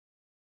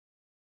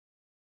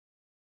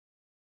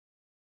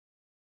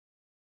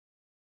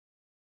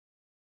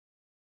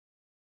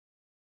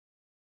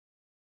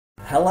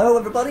Hello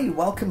everybody,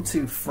 welcome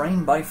to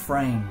Frame by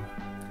Frame.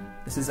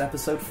 This is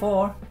episode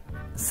 4.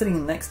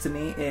 Sitting next to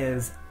me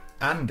is...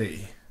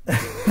 Andy.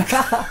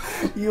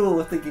 You all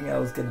were thinking I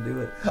was going to do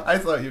it. I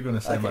thought you were going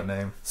to say my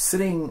name.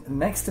 Sitting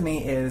next to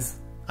me is...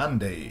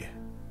 Andy.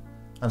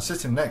 And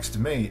sitting next to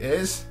me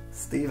is...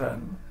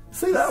 Stephen.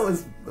 See, that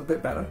was a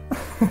bit better.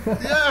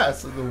 Yeah,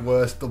 it's the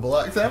worst double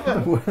act ever.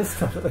 The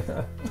worst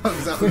ever. Not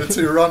exactly the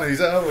two Ronnies,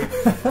 are we?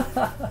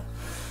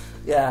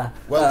 Yeah.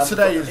 Well,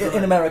 today is...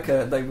 In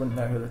America, they wouldn't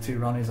know who the two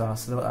Ronnies are,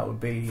 so that would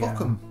be... Fuck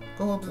them.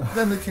 Go on,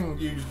 then they can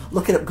use...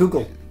 Look it up,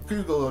 Google.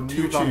 Google on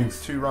Two YouTube.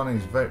 Ronnies. Two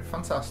Ronnies. Very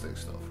fantastic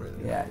stuff,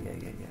 really. Yeah.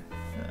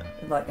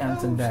 Like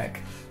Ant and Dec.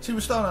 See,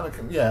 we're starting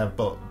on a... Yeah,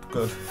 but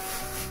good.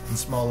 And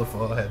smaller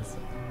foreheads.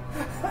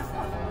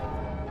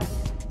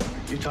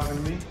 You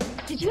talking to me?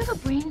 Did you have a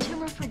brain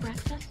tumor for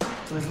breakfast?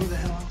 Then who the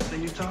hell else are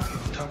you talking?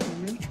 You talking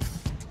to me?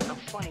 I'm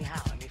funny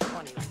how? I mean,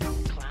 funny like a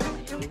clown.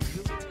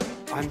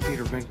 I'm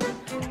Peter Binkman.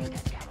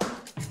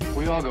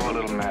 We all go a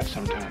little mad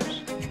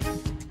sometimes.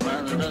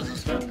 Man that doesn't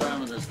spend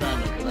time with his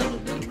family can never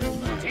be a real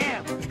man.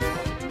 Yeah.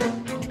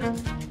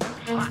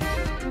 Hot.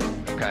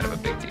 I'm kind of a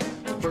big deal.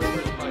 First rule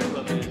of fight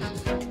club is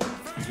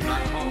do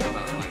not talk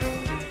about life.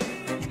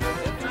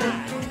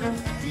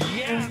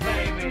 Yeah,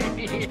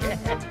 baby.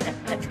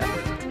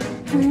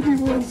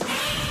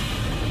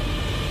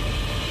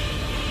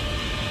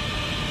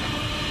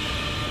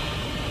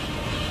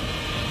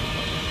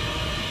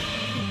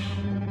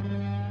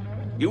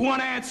 You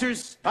want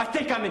answers? I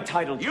think I'm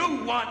entitled.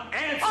 You want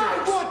answers?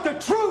 I want the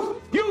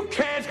truth! You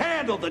can't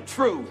handle the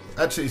truth.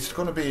 Actually, it's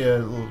going to be a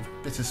little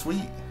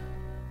bittersweet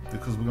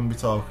because we're going to be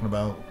talking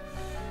about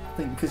I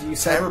think because you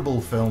said...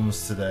 terrible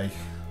films today.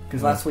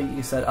 Because last week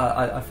you said,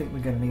 I think we're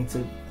going to need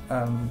to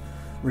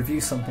review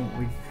something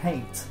we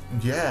hate.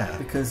 Yeah.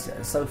 Because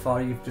so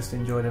far you've just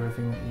enjoyed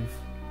everything that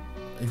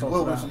you've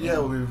talked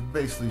about. We've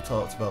basically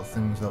talked about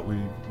things that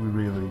we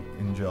really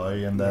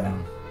enjoy, and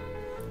then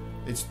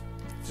it's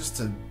just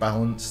to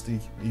balance the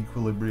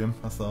equilibrium.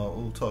 I thought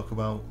we'll talk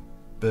about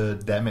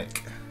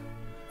Birdemic.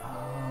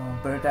 Oh,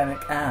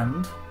 Birdemic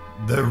and...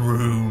 The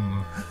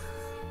Room.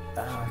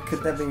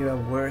 Could there be a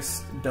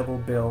worse double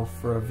bill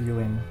for a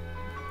viewing?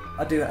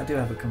 I do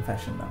have a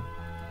confession though.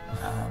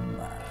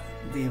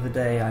 The other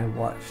day I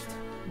watched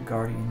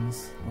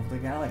Guardians of the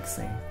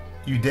Galaxy.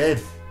 You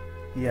did?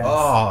 Yes.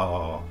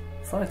 Oh.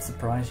 Thought I'd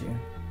surprise you.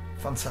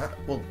 Fantastic.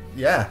 Well,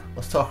 yeah,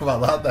 let's talk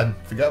about that then.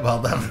 Forget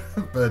about them.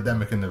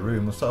 Birdemic in The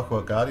Room. Let's talk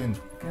about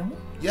Guardians. Can we?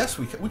 Yes,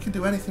 we can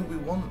do anything we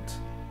want.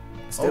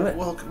 Let's do it.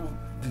 Well,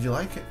 did you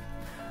like it?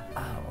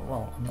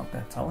 Well, I'm not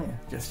going to tell you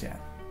just yet.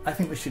 I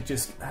think we should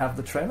just have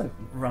the trailer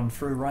run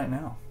through right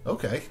now.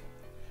 Okay.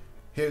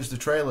 Here's the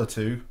trailer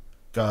to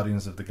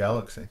Guardians of the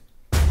Galaxy.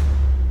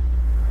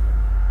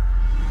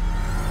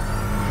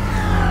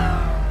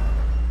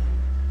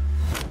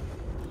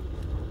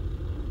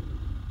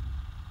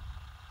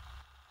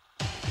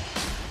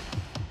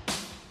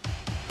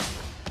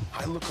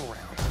 I look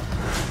around.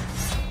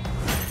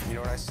 You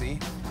know what I see?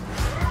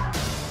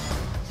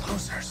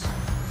 Losers.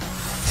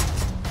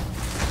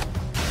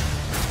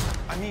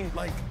 I mean,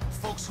 like,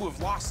 folks who have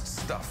lost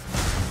stuff.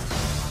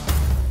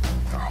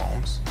 Their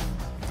homes,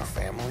 their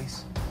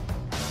families.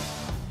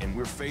 And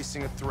we're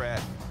facing a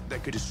threat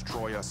that could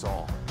destroy us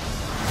all.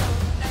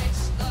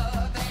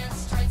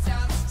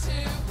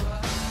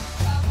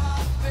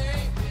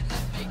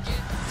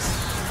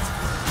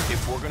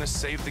 If we're gonna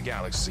save the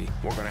galaxy,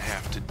 we're gonna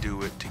have to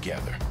do it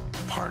together.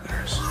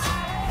 Partners.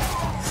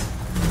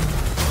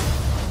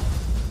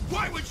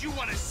 Why would you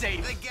want to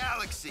save the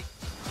galaxy?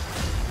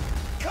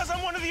 Because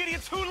I'm one of the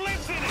idiots who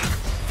lives in it.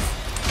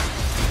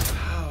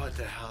 Oh, what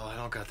the hell? I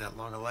don't got that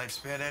long a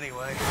lifespan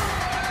anyway.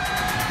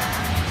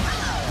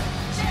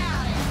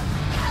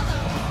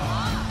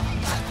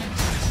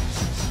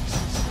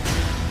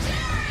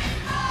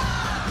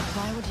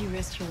 Why would you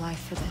risk your life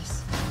for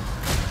this?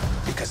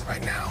 Because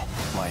right now,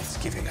 life's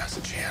giving us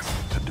a chance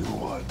to do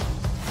what?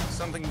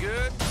 Something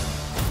good,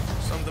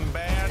 something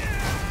bad,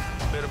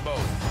 a bit of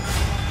both.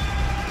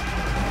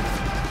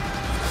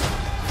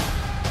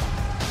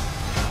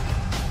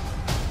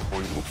 We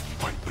will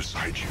fight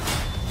beside you.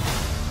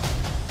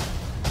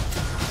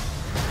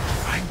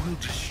 I will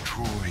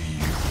destroy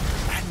you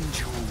and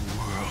your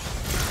world.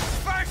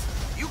 First,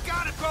 you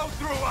gotta go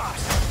through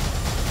us.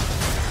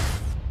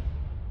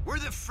 We're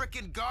the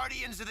frickin'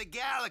 Guardians of the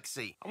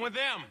Galaxy. I'm with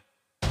them.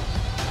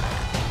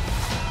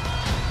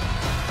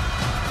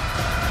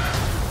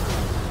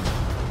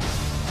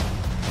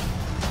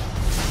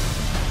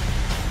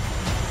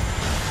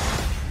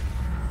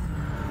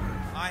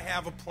 I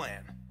have a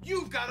plan.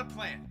 You've got a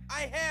plan.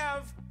 I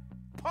have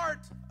part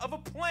of a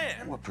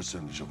plan. What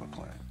percentage of a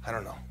plan? I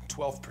don't know,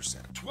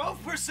 12%.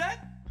 12%?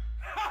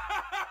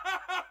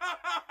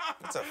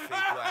 That's a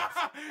fake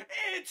laugh.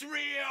 It's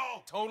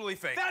real. Totally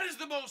fake. That is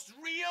the most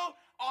real,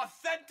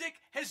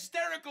 authentic,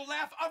 hysterical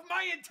laugh of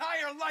my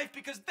entire life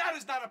because that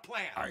is not a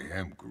plan. I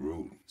am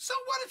Groot. So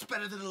what? It's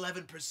better than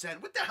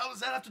 11%. What the hell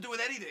does that have to do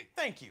with anything?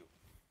 Thank you.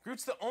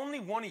 Groot's the only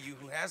one of you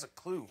who has a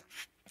clue.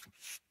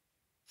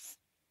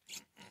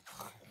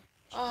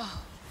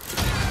 Oh.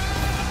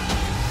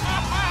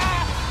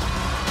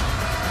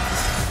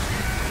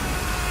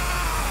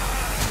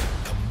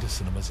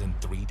 cinemas in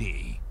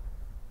 3D.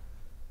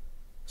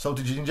 So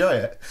did you enjoy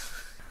it?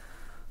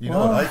 You know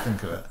what I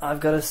think of it. I've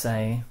got to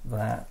say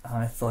that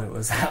I thought it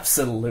was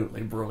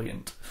absolutely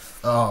brilliant.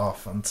 Oh,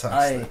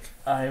 fantastic.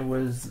 I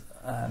was...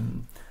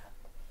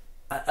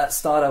 at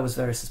start I was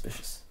very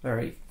suspicious.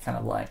 Very kind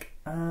of like,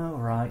 oh,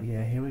 right,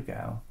 yeah, here we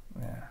go.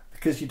 Yeah.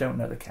 Because you don't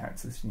know the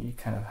characters, and you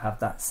kind of have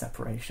that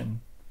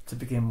separation to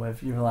begin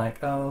with. You're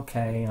like, oh,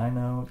 okay, I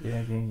know,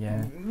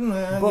 yeah.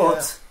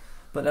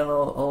 But then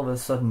all of a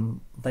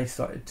sudden, they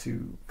started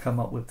to come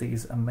up with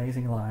these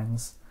amazing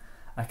lines.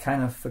 I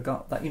kind of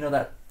forgot that,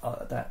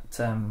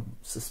 that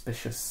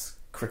suspicious,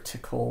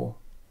 critical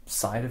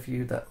side of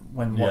you that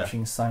when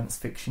watching science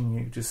fiction,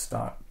 you just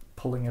start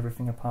pulling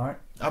everything apart.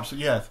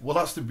 Absolutely, yeah. Well,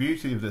 that's the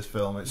beauty of this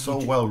film. It's so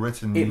well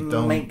written. It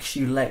makes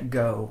you let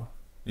go.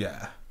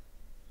 Yeah.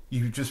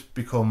 You just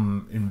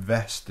become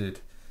invested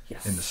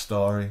in the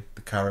story,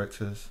 the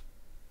characters,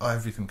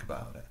 everything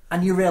about it.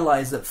 And you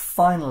realise that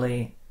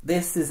finally,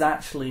 this is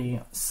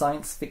actually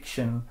science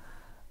fiction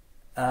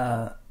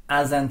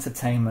as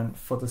entertainment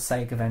for the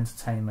sake of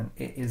entertainment.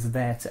 It is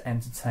there to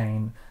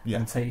entertain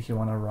and take you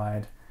on a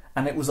ride.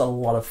 And it was a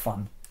lot of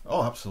fun.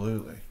 Oh,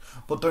 absolutely.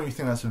 But don't you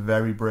think that's a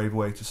very brave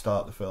way to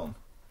start the film?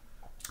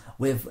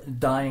 With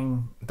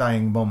dying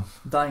mum.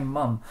 Dying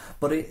mum.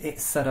 But it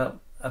set up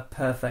a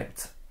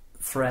perfect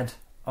thread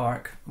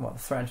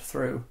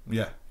through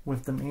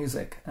with the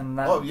music. And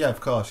that, oh, yeah, of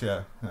course,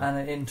 yeah. And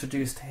it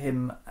introduced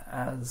him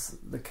as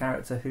the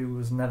character who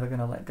was never going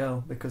to let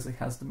go because he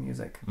has the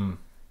music.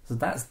 So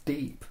that's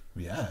deep.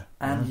 Yeah.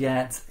 And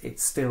yet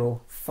it's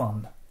still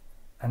fun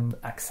and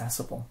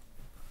accessible.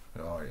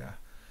 Oh, yeah.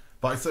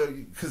 But I thought,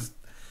 because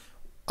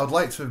I'd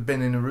like to have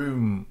been in a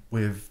room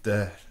with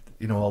the,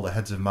 all the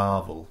heads of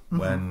Marvel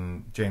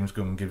when James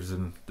Gunn gives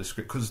them the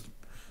script, because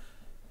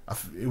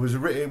it was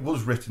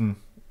written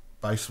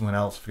by someone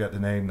else, I forget the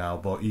name now,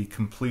 but he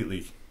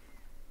completely,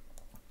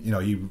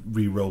 he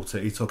rewrote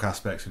it. He took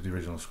aspects of the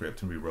original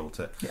script and rewrote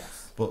it.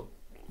 Yes. But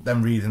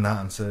then reading that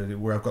and said,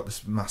 where I've got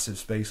this massive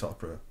space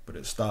opera, but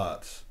it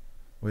starts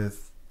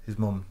with his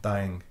mum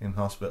dying in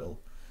hospital.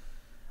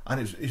 And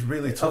it's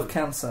really tough. Of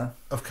cancer.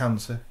 Of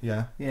cancer,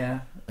 yeah.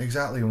 Yeah.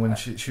 Exactly. And when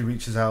she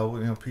reaches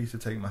out, Peter,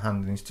 take my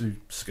hand, and he's too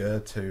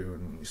scared to,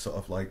 and he's sort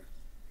of like,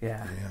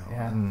 yeah.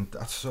 And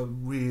that's a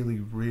really,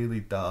 really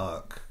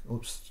dark,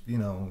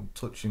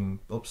 touching,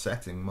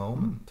 upsetting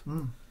moment.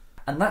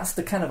 And that's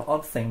the kind of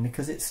odd thing,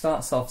 because it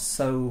starts off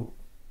so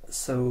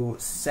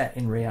set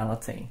in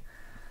reality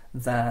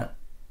that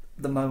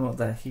the moment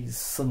that he's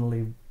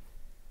suddenly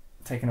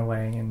taken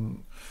away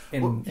in a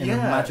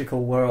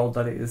magical world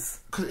that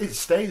is... Because it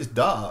stays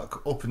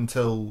dark up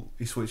until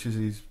he switches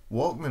his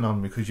Walkman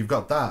on, because you've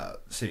got that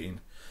scene.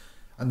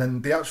 And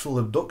then the actual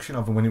abduction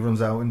of him when he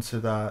runs out into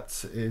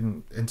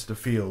into the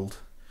field,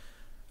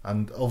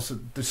 and also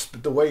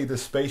the way the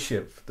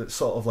spaceship that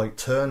sort of like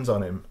turns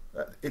on him,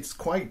 it's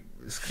kind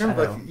of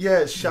like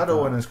it's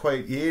shadow and it's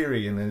quite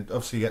eerie, and then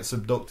obviously he gets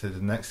abducted,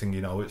 and next thing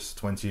you know, it's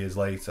 20 years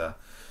later,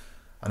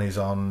 and he's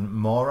on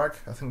Morag,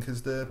 I think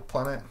is the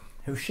planet.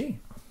 Who's she?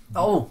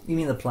 Oh, you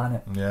mean the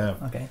planet? Yeah.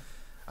 Okay.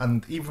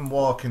 And even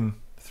walking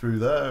through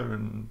there,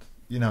 and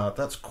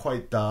that's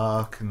quite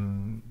dark,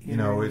 and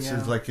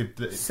it's like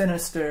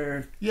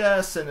sinister.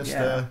 Yeah, sinister.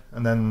 Yeah.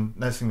 And then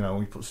next thing you know,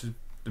 he puts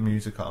the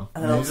music on,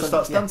 and then he just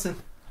starts dancing,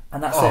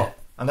 and that's it.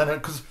 And then,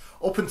 because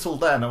up until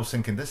then, I was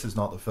thinking, this is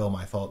not the film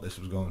I thought this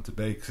was going to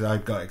be, because I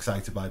got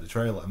excited by the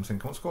trailer. I'm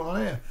thinking, what's going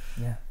on here?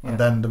 Yeah. And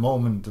then the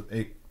moment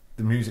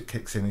the music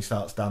kicks in, he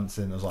starts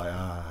dancing. I was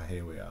like,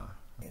 here we are.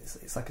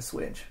 It's like a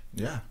switch.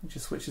 Yeah. It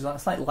just switches on.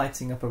 It's like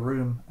lighting up a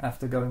room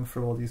after going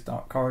through all these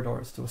dark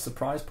corridors to a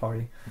surprise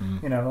party.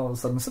 All of a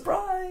sudden,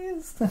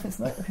 surprise! It's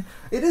like,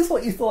 it is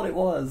what you thought it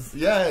was.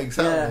 Yeah,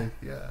 exactly.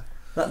 Yeah.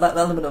 That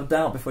element of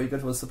doubt before you go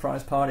to a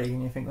surprise party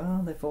and you think,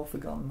 oh, they've all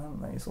forgotten,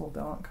 haven't they? It's all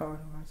dark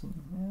corridors.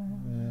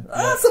 And,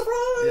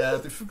 surprise! Yeah,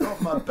 they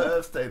forgot my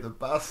birthday, the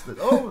bastard.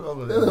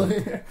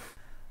 Oh,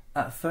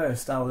 At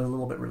first, I was a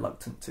little bit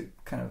reluctant to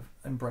kind of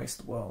embrace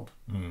the world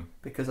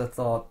because I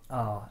thought,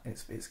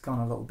 it's gone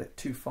a little bit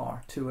too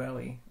far, too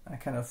early. I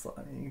kind of thought,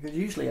 because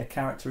usually a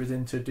character is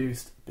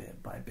introduced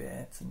bit by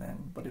bit,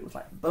 but it was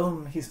like,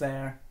 boom, he's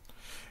there.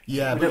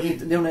 Yeah,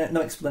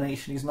 no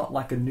explanation. He's not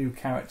like a new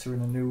character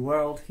in a new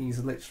world. He's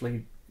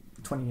literally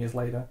 20 years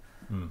later,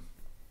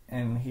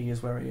 and he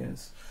is where he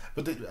is.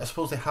 But I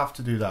suppose they have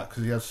to do that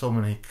because he has so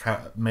many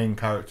main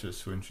characters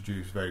to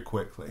introduce very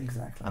quickly,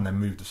 exactly, and then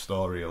move the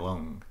story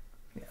along.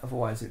 Yeah,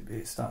 otherwise,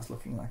 it starts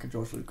looking like a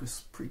George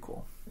Lucas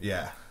prequel.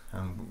 Yeah,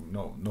 and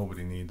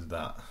nobody needed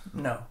that.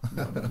 No.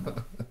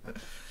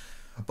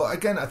 But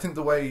again, I think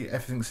the way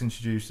everything's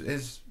introduced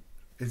is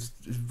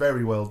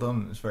very well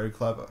done. It's very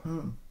clever.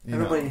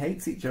 Everybody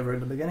hates each other in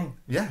the beginning.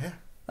 Yeah.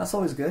 That's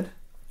always good.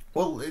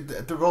 Well,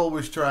 they're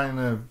always trying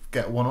to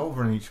get one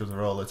over on each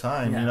other all the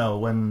time. Yeah.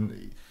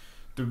 When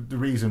the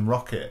reason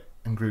Rocket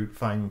and Groot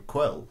find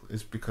Quill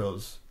is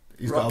because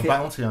he's got a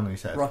bounty on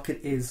his head.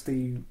 Rocket is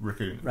the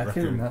raccoon.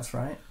 That's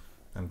right.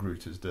 And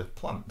Groot is the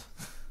plant.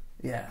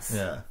 Yes.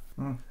 Yeah.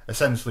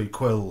 Essentially,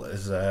 Quill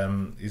is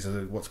he's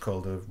what's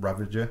called a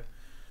Ravager,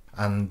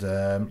 And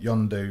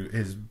Yondu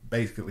is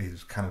basically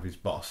kind of his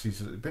boss.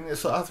 He's been,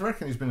 I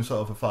reckon, he's been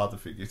sort of a father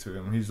figure to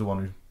him. He's the one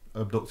who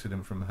abducted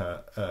him from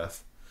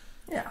Earth.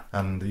 Yeah.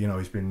 And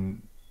he's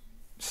been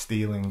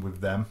stealing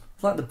with them.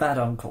 It's like the bad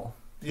uncle.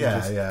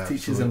 Yeah,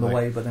 Teaches him the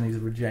way, but then he's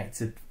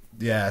rejected.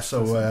 Yeah,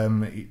 so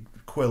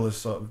Quill is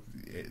sort of...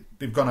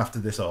 They've gone after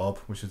this orb,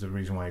 which is the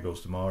reason why he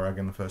goes to Morag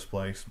in the first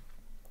place.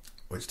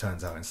 Which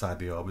turns out inside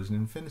the orb is an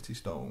Infinity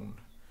Stone,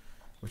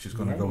 which is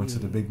going to go into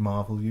the big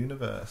Marvel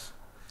universe.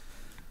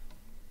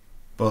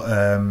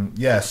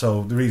 But,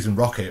 so the reason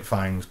Rocket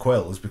finds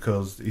Quill is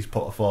because he's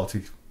put a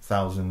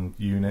 40,000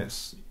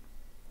 units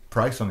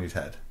price on his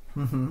head.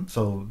 Mm-hmm.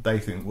 So they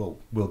think, well,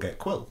 we'll get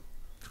Quill.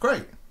 It's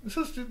great.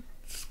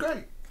 It's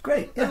great.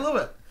 Great, yeah. I love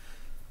it.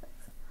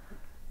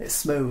 It's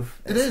smooth.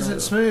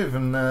 It's smooth.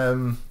 And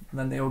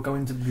then they all go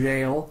into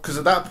jail. Because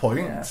at that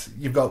point,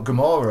 you've got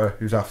Gamora,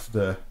 who's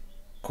after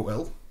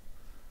Quill,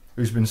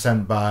 who's been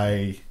sent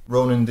by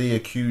Ronan the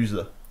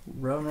Accuser.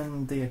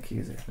 Ronan the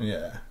Accuser.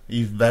 Yeah.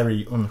 He's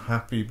very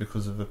unhappy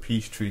because of a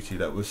peace treaty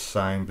that was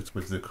signed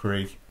with the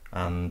Kree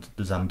and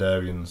the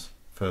Xandarians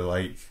for,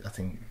 I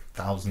think,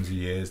 thousands of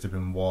years. They've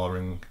been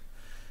warring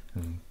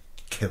and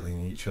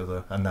killing each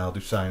other, and now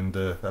they've signed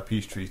a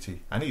peace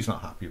treaty, and he's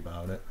not happy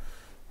about it.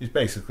 He's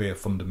basically a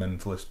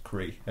fundamentalist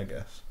Kree, I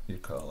guess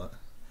you'd call it.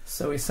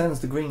 So he sends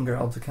the Green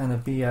Girl to kind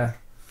of be a...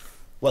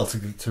 Well,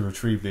 to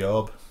retrieve the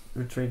orb.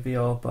 Retrieve the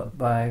orb, but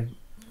by...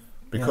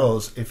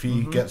 Because if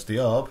he gets the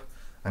orb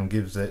and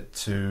gives it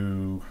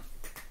to...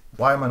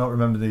 Why am I not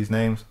remembering these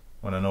names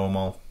when I know them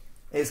all?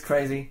 It's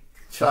crazy.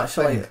 Shall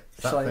I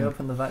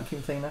open the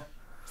vacuum cleaner?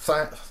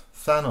 Thanos.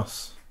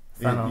 Thanos.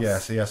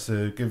 Yes, he has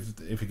to give...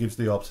 If he gives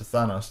the orb to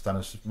Thanos,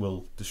 Thanos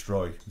will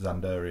destroy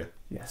Xandaria.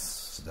 Yes.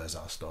 So there's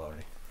our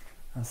story.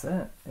 That's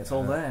it. It's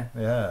all there.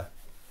 Yeah.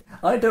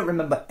 I don't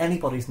remember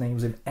anybody's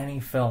names in any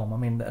film. I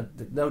mean,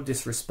 no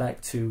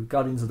disrespect to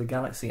Guardians of the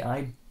Galaxy.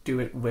 I do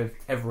it with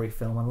every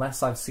film.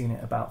 Unless I've seen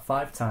it about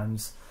 5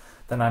 times,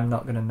 then I'm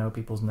not going to know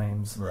people's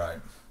names. Right.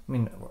 I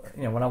mean,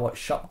 when I watch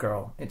Shop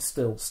Girl, it's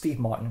still Steve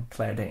Martin,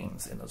 Claire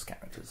Danes in those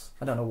characters.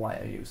 I don't know why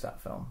I use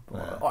that film.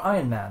 Or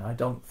Iron Man, I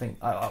don't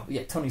think...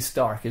 Tony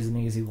Stark is an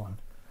easy one.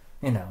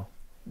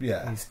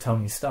 Yeah. He's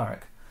Tony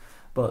Stark.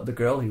 But the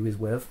girl he was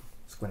with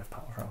is Gwyneth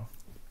Paltrow.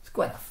 It's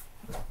Gwyneth.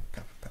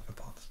 Pepper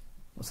Potts.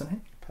 What's her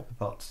name? Pepper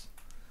Potts.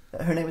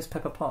 Her name is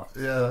Pepper Potts.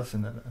 Yeah, that's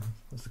in it.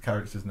 That's the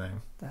character's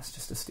name. That's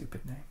just a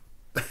stupid name.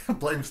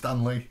 Blame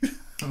Stanley.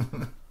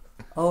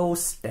 Oh,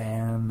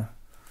 Stan.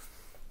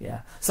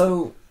 Yeah.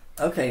 So,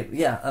 okay,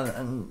 yeah,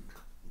 and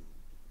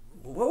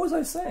what was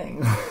I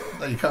saying?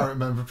 No, you can't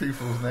remember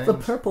people's names. The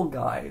purple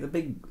guy,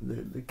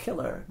 the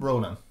killer.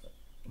 Ronan.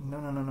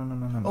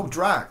 No. Oh,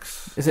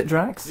 Drax. Is it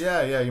Drax?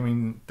 Yeah, you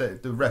mean the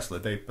wrestler,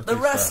 Dave Bautista.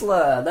 The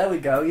wrestler! There we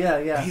go,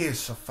 yeah. He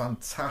is a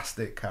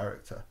fantastic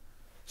character.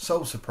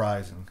 So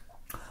surprising.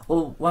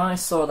 Well, when I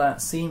saw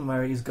that scene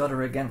where he's got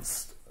her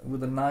against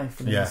with a knife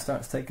and he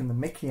starts taking the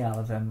mickey out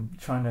of him,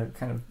 trying to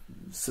kind of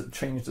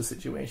change the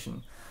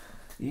situation,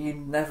 you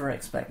never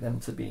expect them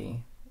to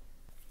be...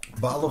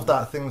 But I love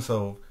that thing,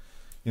 so,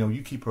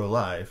 you keep her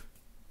alive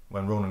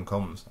when Ronan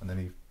comes, and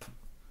then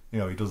he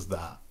does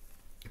that.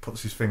 He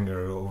puts his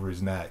finger over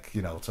his neck,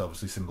 to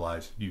obviously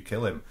symbolise you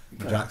kill him.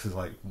 But Jax is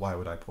like, why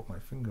would I put my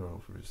finger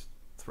over his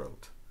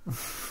throat? You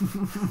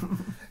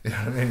know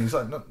what I mean? He's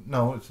like,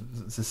 no,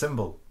 it's a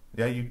symbol.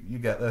 Yeah, you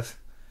get this.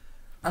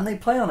 And they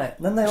play on it.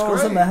 Then all of a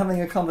sudden they're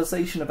having a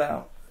conversation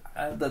about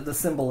the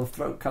symbol of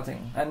throat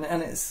cutting, and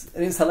it's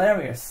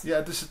hilarious.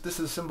 Yeah, this is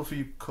a symbol for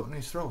you cutting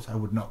his throat. I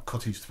would not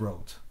cut his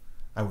throat.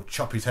 I would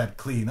chop his head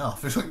clean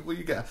off. It's like, well,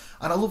 you get.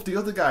 And I love the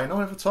other guy. No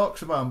one ever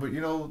talks about him, but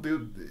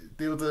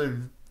the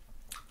other.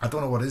 I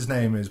don't know what his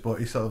name is, but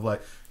he's sort of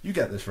like, you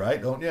get this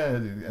right, don't you?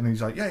 And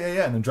he's like,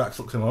 yeah. And then Drax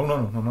looks at him, oh,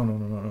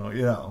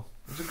 no.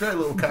 It's a great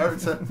little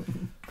character.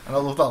 And I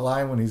love that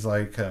line when he's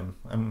like,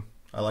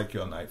 I like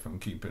your knife, I'm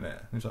keeping it.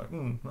 And he's like,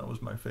 that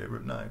was my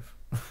favourite knife.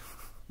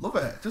 Love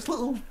it. Just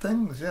little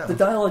things, yeah. The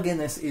dialogue in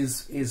this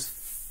is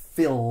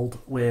filled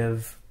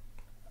with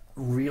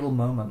real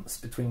moments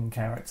between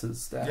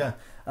characters there.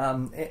 Yeah.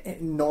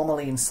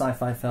 Normally in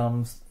sci-fi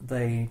films,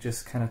 they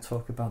just kind of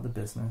talk about the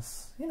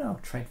business,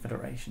 trade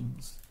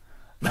federations.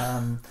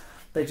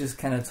 They just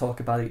kind of talk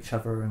about each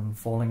other and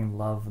falling in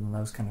love and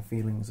those kind of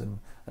feelings and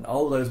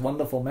all those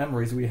wonderful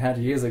memories we had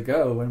years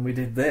ago when we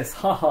did this,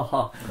 ha ha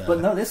ha. Yeah. But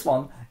no, this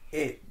one,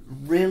 it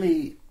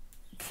really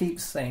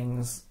keeps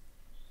things,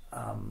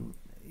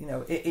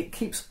 it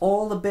keeps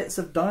all the bits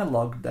of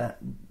dialogue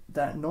that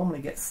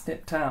normally get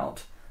snipped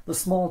out, the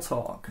small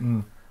talk,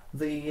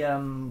 the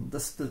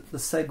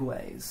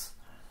segues,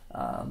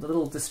 the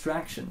little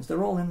distractions,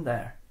 they're all in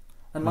there.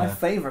 And my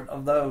favourite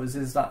of those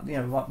is that,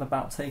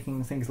 about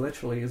taking things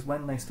literally, is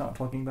when they start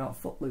talking about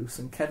Footloose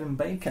and Kevin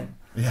Bacon.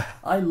 Yeah.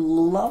 I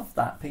love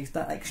that piece,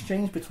 that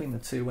exchange between the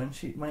two, when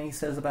he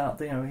says about,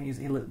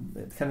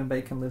 Kevin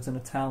Bacon lives in a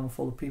town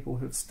full of people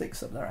who have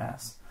sticks up their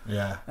ass.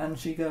 Yeah. And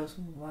she goes,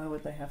 why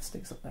would they have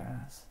sticks up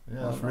their ass? Yeah,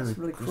 well, that's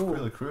really cruel. It's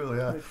really cruel,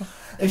 yeah. Really cruel.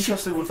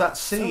 Interesting with that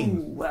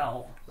scene. So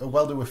well.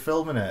 While they were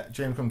filming it,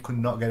 James Gunn could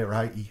not get it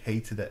right. He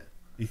hated it.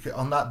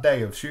 On that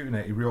day of shooting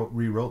it, he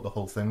rewrote the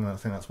whole thing, and I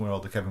think that's where all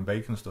the Kevin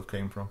Bacon stuff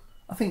came from.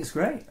 I think it's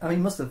great. I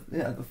mean,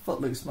 the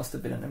Footloose must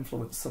have been an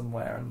influence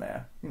somewhere in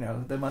there.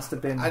 There must have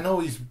been. I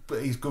know he's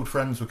good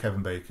friends with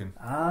Kevin Bacon.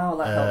 Oh,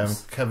 that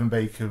helps. Kevin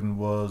Bacon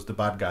was the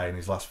bad guy in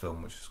his last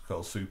film, which is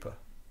called Super.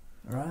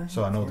 Right.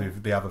 So I know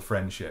they have a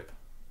friendship.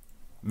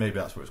 Maybe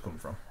that's where it's come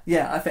from.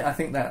 Yeah, I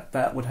think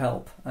that would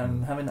help,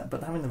 and having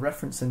the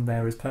reference in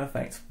there is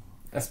perfect.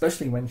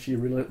 Especially when she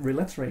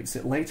reiterates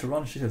it later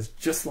on, she says,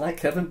 "Just like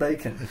Kevin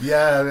Bacon."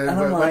 Yeah,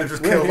 when they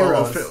just kill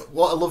loads.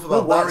 What I love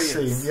about that warriors.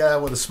 scene,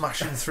 where they're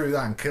smashing through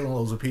that and killing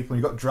loads of people,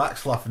 and you've got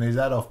Drax laughing his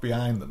head off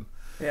behind them.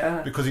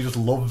 Yeah, because he just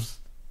loves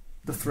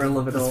the thrill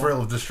of it all. The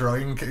thrill of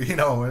destroying.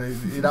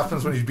 It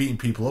happens when he's beating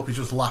people up. He's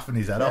just laughing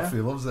his head off. He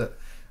loves it.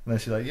 And then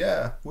she's like,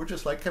 "Yeah, we're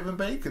just like Kevin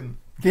Bacon."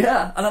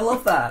 Yeah, and I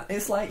love that.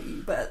 It's like,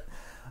 but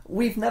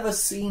we've never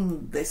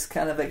seen this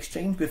kind of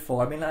exchange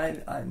before. I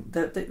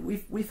mean,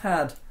 we've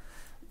had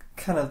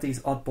kind of these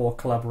oddball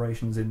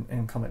collaborations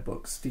in comic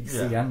books.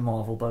 DC and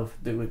Marvel both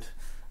do it.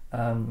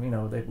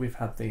 We've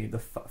had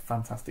the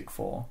Fantastic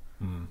Four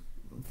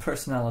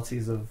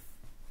personalities of,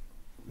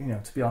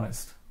 to be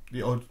honest,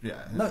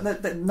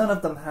 none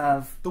of them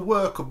have the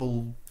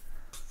workable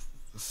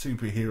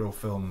superhero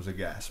films, I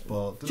guess,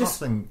 but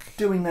just nothing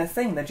doing their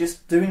thing. They're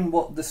just doing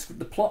what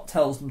the plot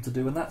tells them to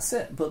do, and that's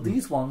it. But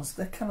these ones,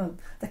 they're kind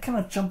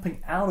of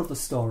jumping out of the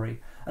story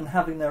and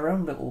having their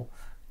own little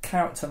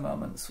character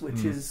moments,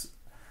 which is,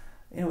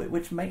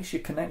 which makes you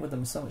connect with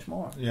them so much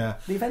more. Yeah.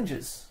 The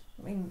Avengers.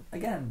 I mean,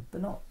 again,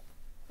 they're not.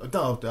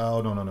 No. The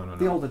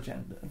old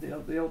agenda,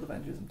 the old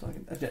Avengers. I'm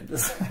talking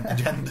agendas.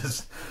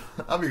 Agendas.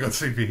 I'm a good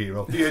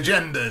superhero. The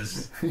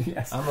agendas.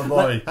 Yes. I'm a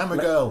boy. I'm a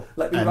girl.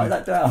 Let me write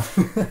that down.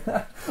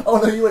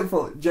 Oh no, you went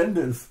for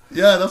genders.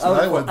 Yeah, that's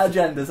what I went.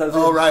 Agendas.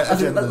 Right,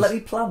 agendas. Let me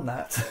plan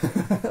that.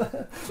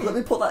 Let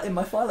me put that in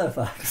my file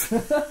facts.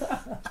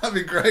 That'd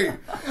be great.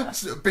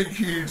 It's a big,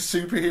 huge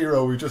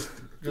superhero who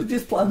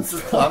just plan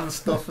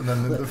stuff, and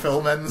then the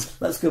film ends.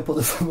 Let's go put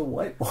this on the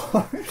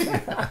whiteboard.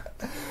 Yeah.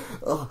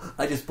 Oh,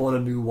 I just bought a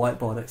new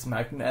whiteboard. It's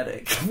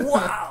magnetic.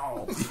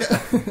 Wow!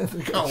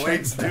 Can't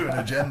wait to do an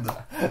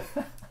agenda.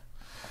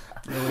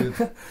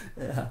 Brilliant.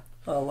 Yeah.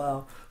 Oh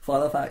wow.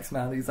 Final facts,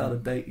 man. He's out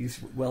of date.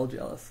 He's well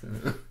jealous.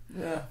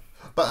 Yeah.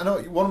 But I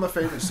know one of my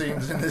favourite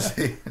scenes in this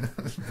scene.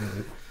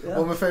 One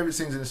of my favourite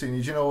scenes in the scene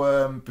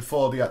is,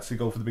 before they actually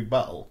go for the big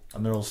battle,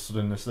 and they're all stood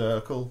in a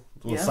circle.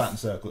 Well, sat in a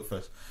circle at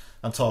first,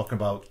 and talking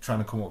about trying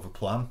to come up with a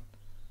plan.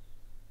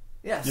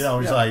 Yes. He's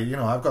like,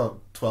 I've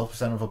got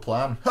 12% of a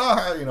plan.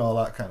 All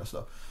that kind of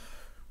stuff.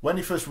 When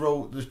he first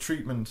wrote the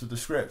treatment to the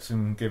script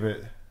and give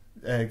it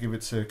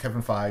to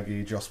Kevin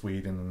Feige, Joss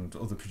Whedon, and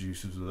other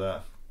producers were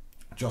there,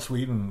 Joss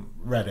Whedon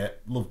read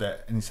it, loved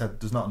it, and he said,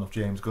 "There's not enough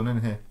James Gunn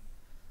in here."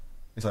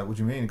 He's like, "What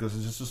do you mean?" He goes,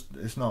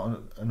 "It's not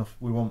enough.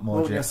 We want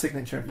more. Your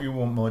signature. You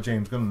want more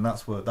James Gunn," and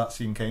that's where that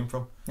scene came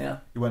from. Yeah.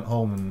 He went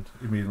home and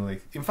immediately.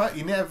 In fact,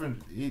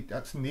 he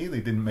actually nearly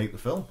didn't make the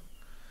film.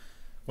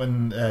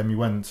 When he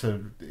went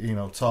to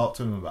talk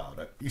to him about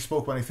it, he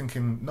spoke when he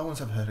thinking, no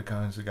one's ever heard of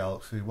Guardians of the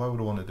Galaxy. Why would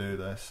I want to do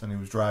this? And he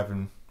was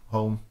driving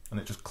home, and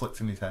it just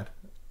clicked in his head.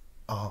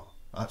 Oh,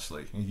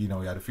 actually, he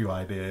had a few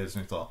ideas,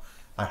 and he thought,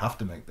 I have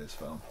to make this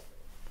film.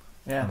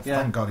 Yeah, and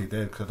thank God he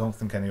did, because I don't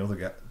think any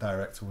other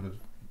director would have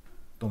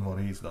done what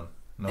he's done.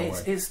 No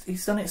way.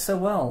 He's done it so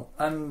well.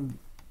 I'm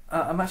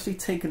actually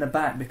taken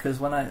aback because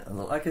when I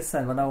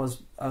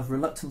was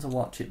reluctant to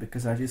watch it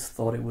because I just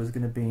thought it was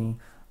going to be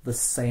the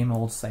same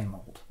old.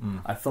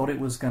 I thought it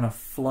was going to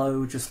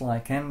flow just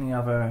like any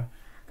other,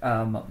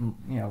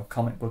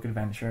 comic book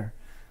adventure,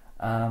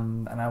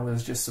 and I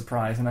was just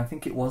surprised. And I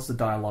think it was the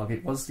dialogue,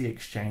 it was the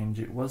exchange,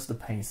 it was the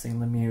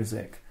pacing, the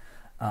music,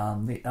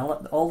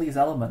 all these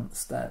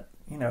elements that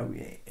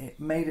it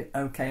made it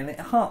okay. And it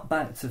harked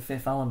back to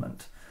Fifth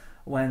Element,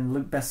 when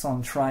Luc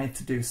Besson tried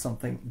to do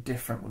something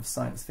different with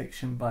science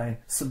fiction by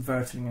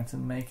subverting it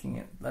and making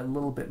it a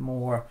little bit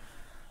more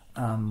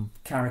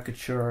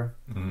caricature,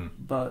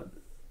 but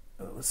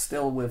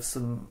still with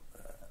some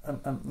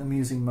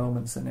amusing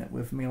moments in it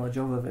with Mila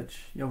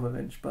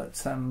Jovovich, but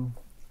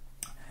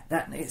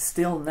that it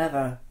still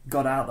never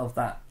got out of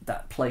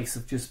that place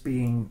of just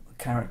being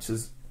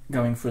characters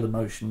going through the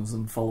motions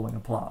and following a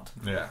plot.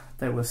 Yeah,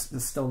 there's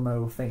still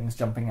no things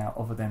jumping out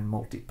other than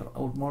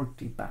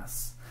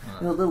multipass.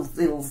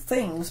 Little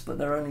things, but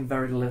they're only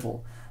very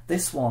little.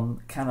 This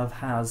one kind of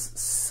has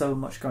so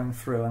much going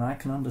through, and I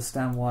can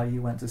understand why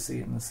you went to see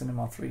it in the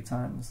cinema 3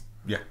 times.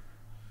 Yeah.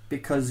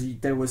 Because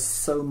there was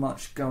so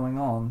much going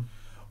on.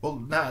 Well,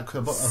 now I've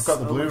got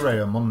the Blu-ray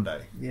on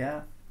Monday.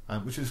 Yeah.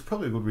 which is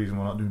probably a good reason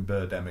we're not doing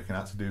Birdemic and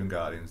had to doing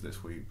Guardians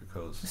this week,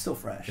 because It's still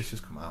fresh. it's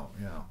just come out,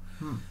 you know.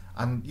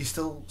 And you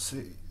still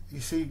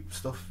see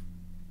stuff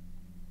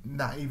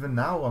not even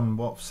now on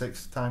what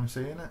 6th time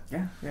seeing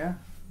it. Yeah.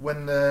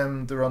 When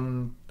they're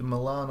on the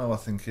Milano, I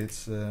think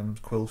it's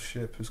Quill's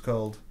ship is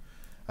called,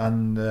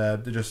 and they're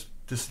just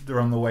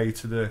they're on the way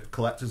to the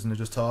collectors and they're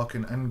just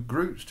talking, and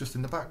Groot's just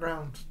in the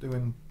background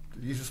doing.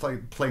 He's just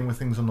like playing with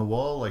things on the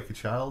wall like a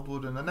child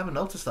would, and I never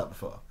noticed that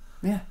before.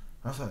 Yeah.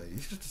 I was like,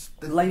 it's just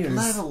the Layers.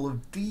 level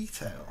of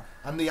detail,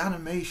 and the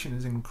animation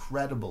is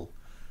incredible.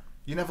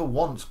 You never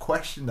once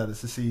question that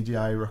it's a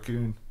CGI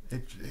raccoon.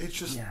 It's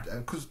just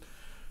because,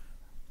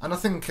 and I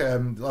think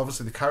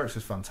obviously the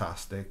character's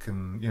fantastic,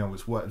 and you know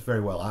it's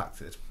very well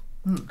acted.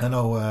 I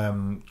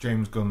know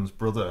James Gunn's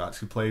brother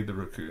actually played the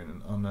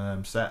raccoon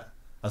on set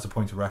as a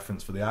point of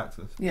reference for the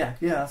actors. Yeah,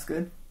 that's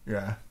good.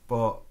 Yeah,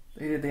 but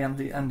He did the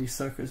Andy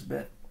Serkis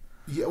bit.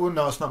 yeah, well,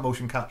 no, it's not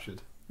motion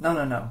captured.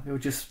 No. It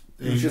was just.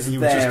 He was just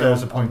there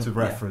as a point of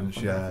reference.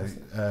 Yeah.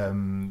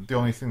 The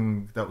only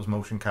thing that was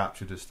motion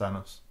captured is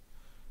Thanos.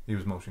 He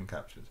was motion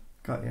captured.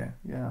 Got you.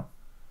 Yeah.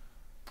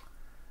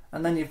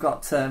 And then you've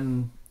got.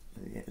 Then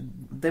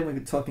we're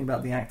talking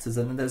about the actors,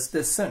 and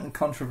there's certain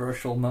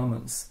controversial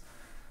moments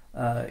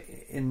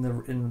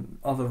in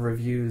other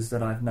reviews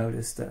that I've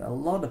noticed that a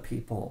lot of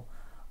people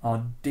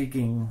are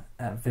digging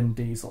at Vin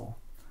Diesel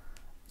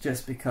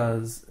just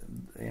because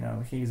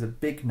he's a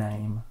big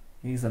name,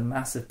 he's a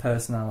massive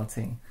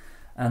personality.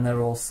 And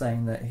they're all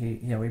saying that he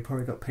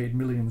probably got paid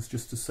millions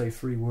just to say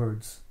 3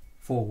 words,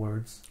 4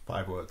 words,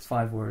 5 words,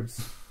 5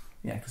 words.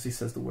 Yeah, because he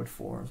says the word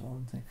 4 as well,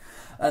 doesn't he?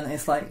 And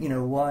it's like,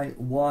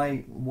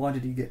 why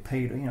did he get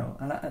paid?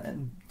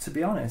 And to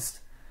be honest,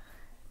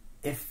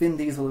 if Vin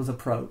Diesel is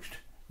approached,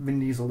 Vin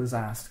Diesel is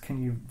asked,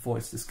 "Can you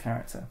voice this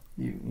character?"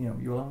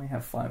 You'll only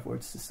have 5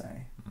 words to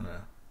say.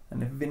 Yeah.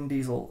 And if Vin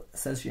Diesel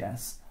says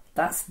yes,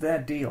 that's their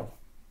deal.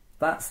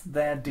 That's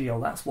their deal.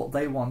 That's what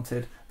they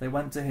wanted. They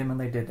went to him and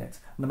they did it.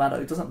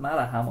 It doesn't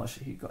matter how much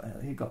he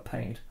got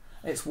paid.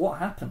 It's what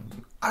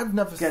happened. I've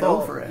never Get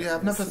thought, over it. Yeah,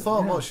 I've never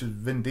thought much of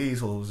Vin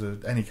Diesel as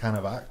any kind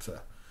of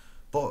actor,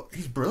 but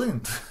he's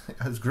brilliant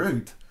as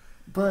Groot.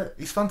 But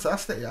he's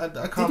fantastic.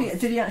 I can't.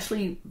 Did he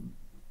actually?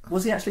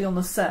 Was he actually on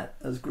the set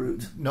as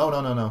Groot?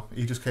 No.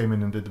 He just came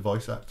in and did the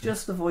voice acting.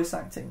 Just the voice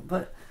acting,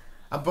 but.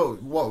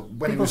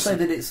 People say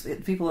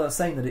that people are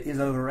saying that it is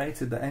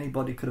overrated, that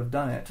anybody could have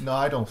done it. No,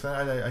 I don't think.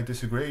 I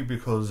disagree,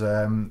 because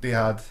they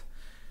had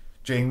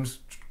James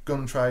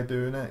Gunn tried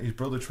doing it, his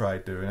brother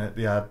tried doing it.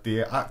 They had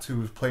the actor who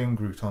was playing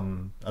Groot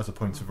on as a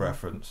point of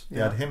reference. They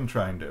had him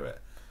try and do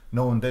it.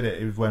 No one did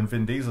it. It was when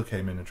Vin Diesel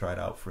came in and tried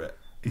out for it.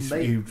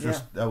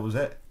 That was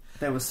it.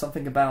 There was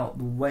something about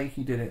the way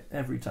he did it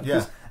every time.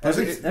 Yeah,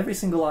 every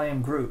single I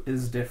Am Groot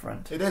is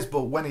different. It is,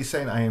 but when he's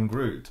saying I am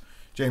Groot,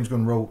 James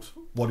Gunn wrote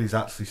what he's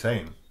actually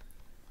saying.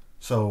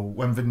 So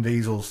when Vin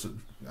Diesel's,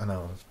 I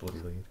know it's bloody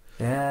lead.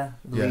 Yeah,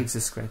 the leads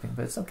is scraping,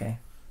 but it's okay.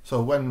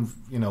 So when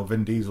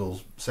Vin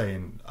Diesel's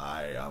saying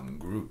I am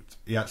Groot,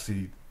 he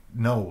actually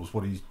knows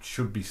what he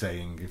should be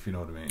saying, if you know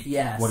what I mean.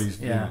 Yes. What he's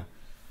doing.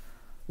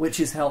 Which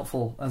is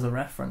helpful as a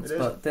reference,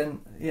 but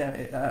then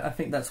I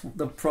think that's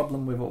the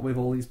problem with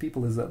all these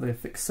people, is that they're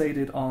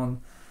fixated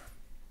on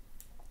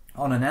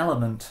an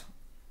element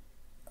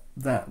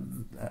that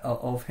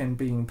of him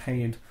being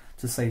paid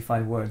to say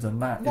 5 words, and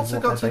that is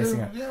what they're basing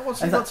it. Yeah,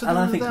 what's it got to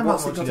do with them?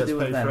 What's it got to do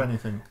with them? For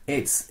anything?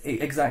 It's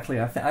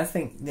exactly. I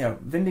think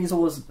Vin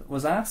Diesel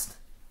was asked.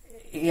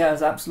 He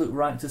has absolute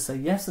right to say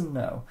yes and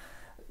no.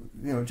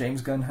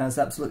 James Gunn has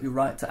absolutely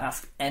right to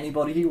ask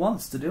anybody he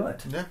wants to do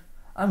it. Yeah.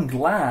 I'm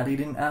glad he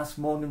didn't ask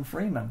Morgan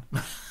Freeman,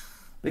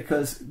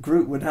 because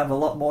Groot would have a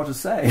lot more to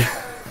say.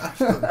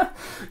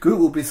 Groot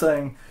will be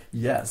saying,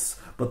 yes,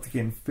 but the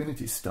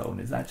Infinity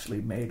Stone is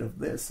actually made of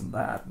this and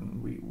that,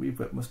 and we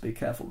must be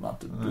careful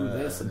not to do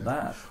this and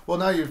that. Well,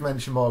 now you've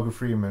mentioned Morgan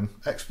Freeman,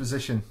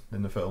 exposition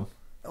in the film.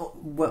 Oh,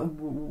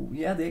 well,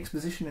 yeah, the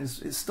exposition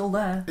is still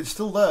there. It's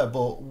still there,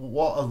 but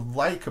what I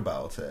like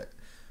about it,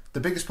 the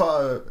biggest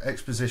part of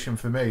exposition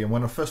for me, and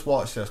when I first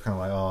watched it, I was kind of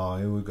like, oh,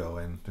 here we go,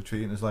 and they're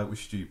treating us like we're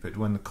stupid,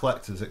 when the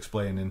collector's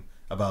explaining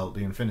about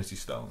the Infinity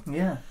Stone.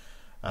 Yeah.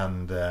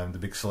 And the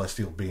big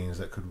celestial beings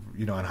that could,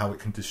 and how it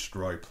can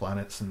destroy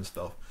planets and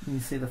stuff. You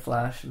see the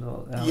Flash and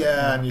all that.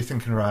 Yeah, and you're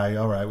thinking, right,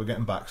 all right, we're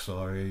getting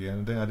backstory,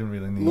 and I didn't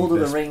really need Lord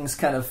this. of the Rings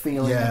kind of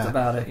feeling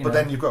about it. But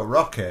then you've got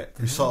Rocket,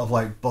 who's sort of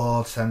like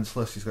bored,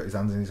 senseless. He's got his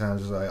hands in his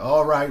hands, he's like,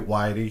 all right,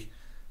 Whitey,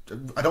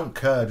 I don't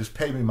care, just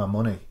pay me my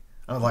money.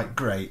 And I'm like,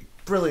 great,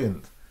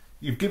 brilliant.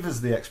 You've given us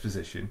the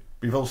exposition,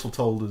 but you've also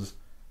told us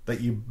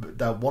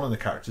that one of the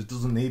characters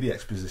doesn't need the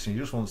exposition, he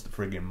just wants the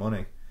frigging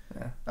money.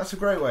 Yeah. That's a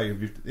great way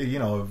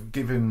of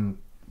giving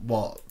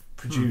what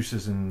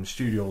producers and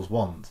studios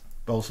want,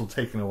 but also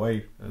taking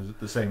away at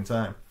the same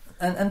time.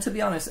 And to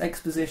be honest,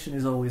 exposition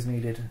is always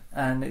needed,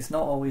 and it's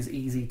not always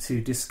easy to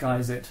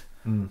disguise it.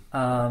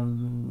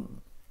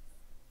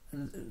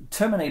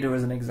 Terminator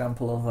is an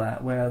example of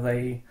that, where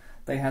they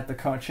had the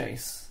car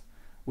chase,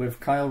 with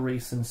Kyle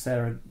Reese and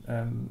Sarah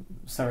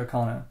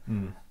Connor,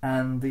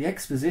 and the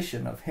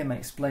exposition of him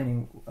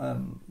explaining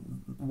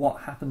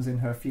what happens in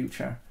her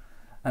future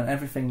and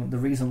everything, the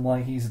reason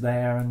why he's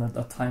there, and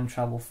the time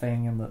travel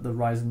thing, and the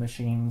rise of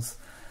machines.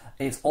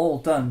 It's all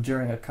done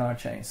during a car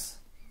chase.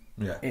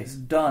 Yeah, it's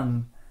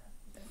done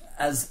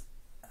as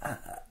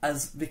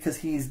because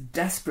he's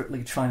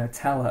desperately trying to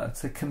tell her,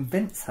 to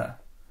convince her.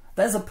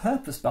 There's a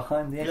purpose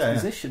behind the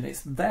exposition.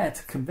 It's there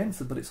to convince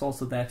her, but it's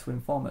also there to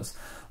inform us.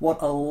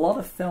 What a lot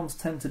of films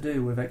tend to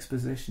do with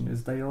exposition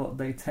is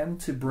they tend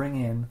to bring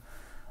in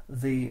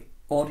the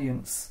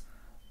audience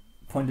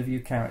point of view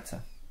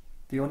character.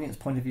 The audience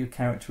point of view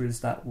character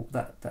is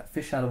that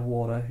fish out of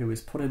water who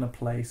is put in a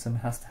place and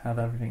has to have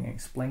everything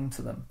explained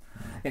to them.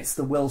 It's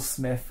the Will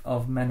Smith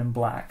of Men in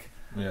Black.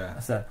 Yeah.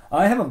 So,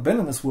 I haven't been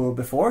in this world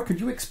before. Could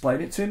you explain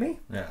it to me?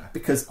 Yeah.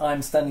 Because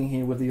I'm standing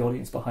here with the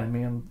audience behind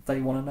me, and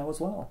they want to know as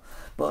well.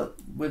 But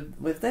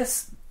with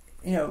this,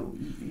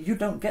 you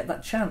don't get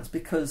that chance,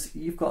 because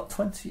you've got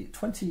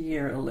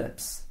 20-year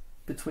ellipse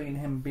between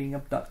him being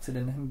abducted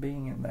and him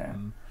being in there.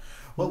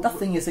 Well,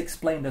 nothing is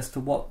explained as to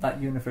what that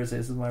universe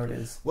is and where it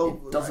is. Well,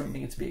 it doesn't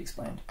need to be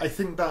explained. I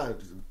think that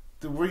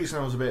the reason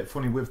I was a bit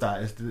funny with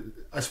that is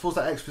I suppose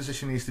that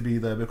exposition needs to be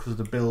there because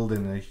they're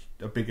building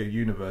a bigger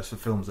universe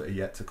of films that are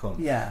yet to come.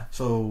 Yeah.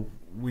 So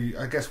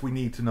I guess we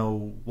need to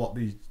know what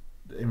the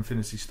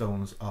Infinity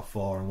Stones are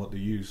for and what they're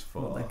used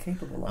for, what they're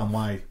capable of, and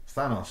why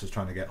Thanos is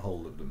trying to get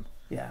hold of them.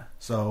 Yeah.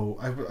 So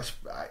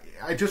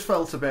I just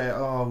felt a bit,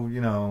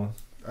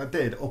 I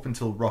did up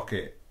until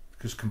Rocket,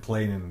 just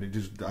complaining.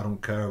 I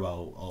don't care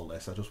about all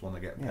this. I just want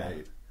to get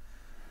paid. Yeah.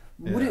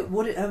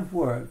 Would it have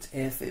worked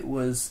if it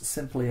was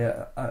simply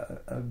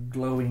a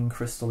glowing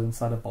crystal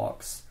inside a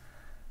box?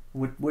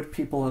 Would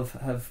people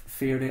have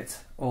feared it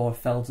or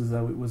felt as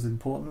though it was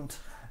important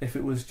if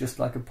it was just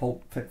like a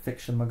Pulp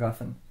Fiction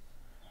MacGuffin?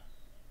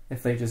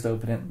 If they just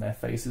opened it and their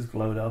faces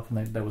glowed up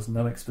and there was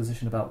no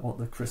exposition about what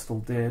the crystal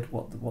did,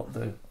 what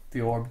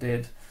the orb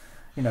did,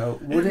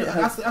 would it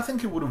have... I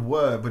think it would have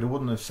worked, but it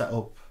wouldn't have set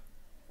up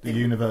the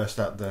universe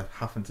that they're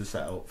having to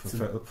set up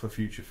for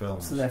future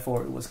films. So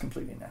therefore, it was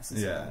completely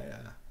necessary. Yeah.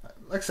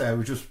 Like I say, I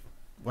was just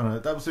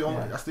that's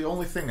the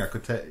only thing I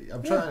could take.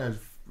 I'm trying to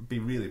be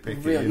really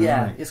picky.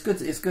 It's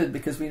good. It's good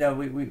because we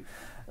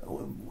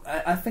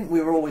I think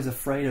we were always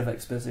afraid of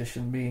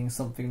exposition being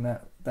something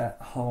that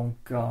oh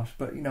gosh,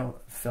 but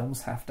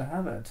films have to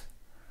have it,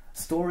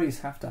 stories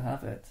have to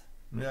have it.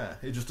 Yeah,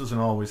 it just doesn't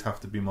always have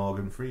to be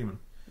Morgan Freeman.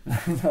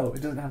 No,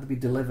 it doesn't have to be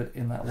delivered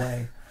in that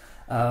way.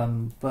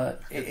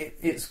 But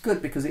it's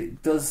good because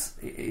it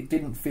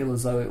didn't feel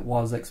as though it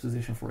was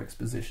exposition for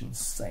exposition's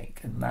sake,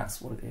 and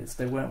that's what it is.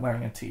 They weren't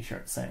wearing a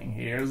t-shirt saying,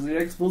 "Here's the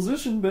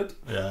exposition bit.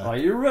 Yeah. Are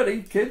you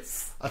ready,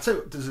 kids?" I'd say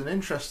there's an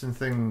interesting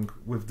thing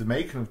with the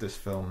making of this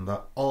film,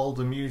 that all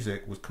the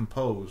music was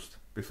composed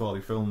before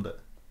they filmed it.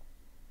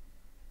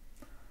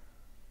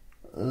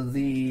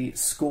 The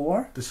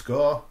score?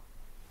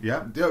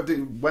 Yeah,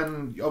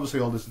 when obviously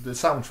all this, the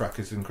soundtrack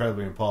is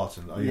incredibly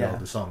important.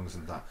 The songs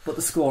and that. But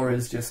the score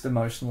is just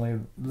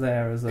emotionally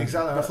there as a...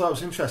 Exactly. I thought it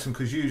was interesting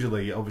because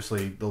usually,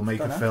 obviously, they'll make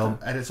a film,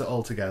 edit it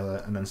all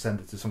together, and then send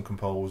it to some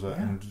composer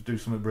and do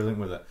something brilliant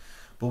with it.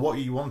 But what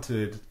you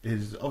wanted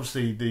is,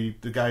 obviously,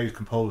 the guy who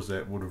composed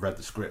it would have read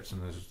the scripts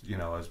and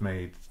has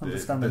made...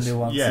 Understand the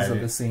nuances of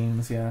the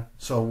scenes,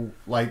 So,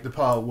 like, the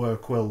part where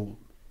Quill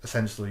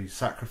essentially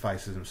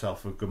sacrifices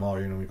himself for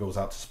Gamorrean and he goes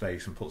out to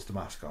space and puts the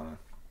mask on him.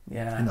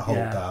 Yeah, in the hope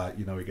that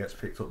he gets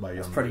picked up by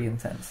It's pretty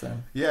intense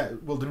then. Yeah,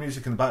 well, the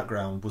music in the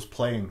background was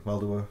playing while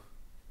they were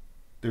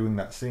doing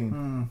that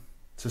scene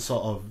to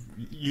sort of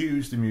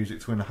use the music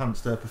to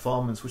enhance their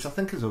performance, which I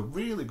think is a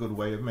really good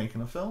way of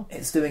making a film.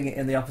 It's doing it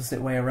in the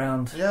opposite way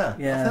around. Yeah. I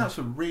think that's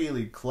a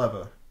really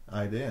clever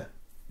idea.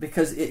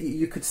 Because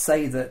you could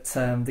say that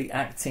the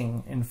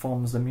acting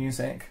informs the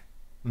music.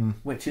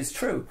 Which is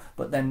true,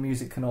 but then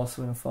music can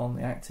also inform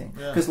the acting.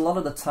 Because a lot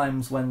of the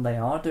times when they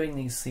are doing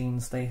these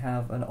scenes, they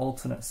have an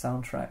alternative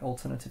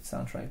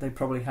soundtrack. They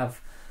probably have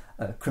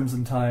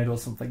Crimson Tide or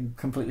something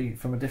completely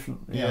from a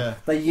different...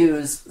 They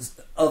use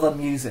other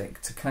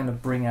music to kind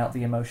of bring out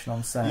the emotion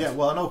on set. Yeah,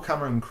 well, I know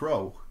Cameron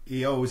Crowe,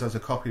 he always has a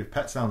copy of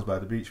Pet Sounds by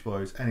the Beach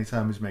Boys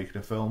anytime he's making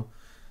a film,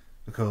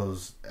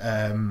 because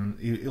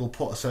he'll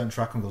put a certain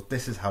track and goes,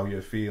 "This is how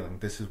you're feeling,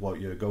 this is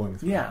what you're going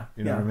through."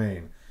 You know what I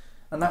mean?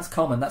 And that's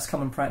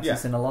common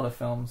practice in a lot of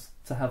films,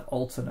 to have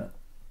alternate.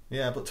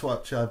 Yeah, but to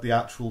actually have the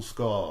actual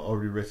score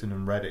already written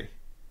and ready.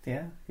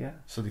 Yeah.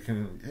 So they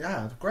can...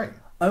 Yeah, great.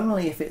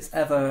 Only if it's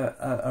ever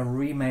a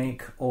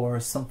remake or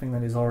something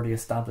that is already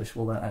established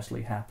will that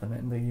actually happen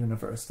in the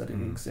universe that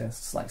it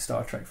exists. Like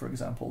Star Trek, for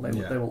example.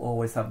 They will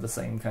always have the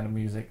same kind of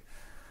music.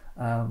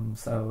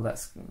 So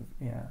that's...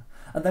 Yeah.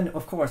 And then,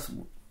 of course...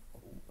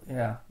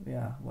 Yeah.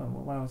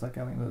 Where was I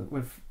going?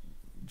 With...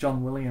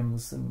 John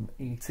Williams and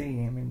E.T.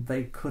 I mean,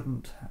 they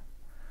couldn't...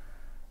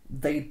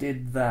 They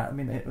did that. I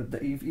mean,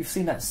 you've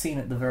seen that scene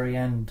at the very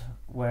end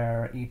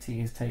where E.T.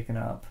 is taken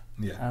up,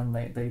 and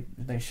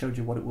they showed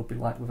you what it would be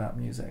like without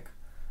music,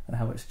 and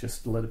how it's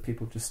just a lot of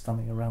people just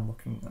standing around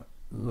looking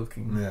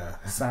looking Yeah.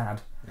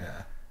 sad.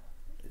 Yeah.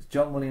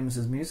 John Williams'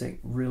 music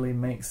really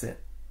makes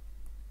it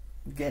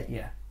get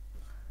you.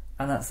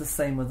 And that's the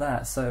same with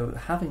that. So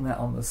having that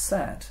on the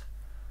set,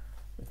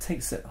 it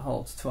takes it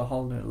to a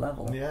whole new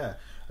level. Yeah.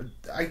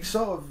 I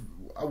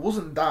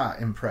wasn't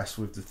that impressed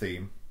with the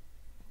theme.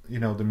 You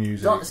know, the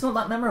music. It's not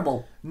that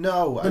memorable.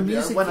 No, the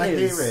music when I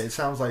is. hear it, it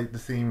sounds like the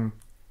theme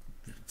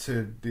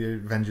to the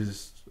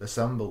Avengers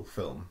Assemble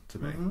film to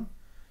me. Mm-hmm.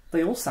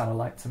 They all sound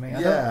alike to me.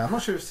 Yeah, I'm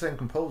not sure if it's the same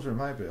composer. It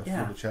might be. I'll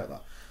double check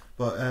that.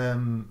 But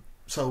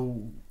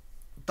so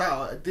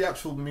that the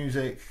actual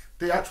music,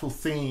 the actual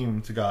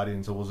theme to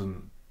Guardians, I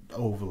wasn't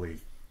overly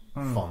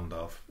fond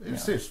of.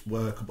 It's just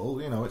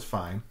workable. You know, it's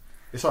fine.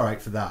 It's all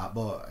right for that,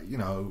 but you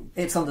know,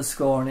 it's on the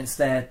score and it's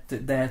there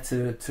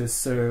to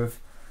serve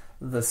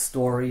the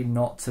story,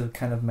 not to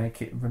kind of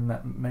make it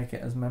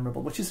as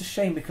memorable, which is a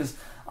shame because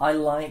I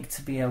like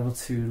to be able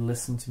to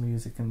listen to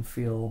music and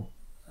feel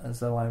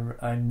as though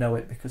I know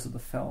it because of the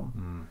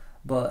film.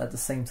 But at the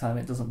same time,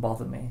 it doesn't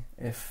bother me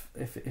if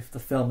the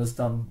film has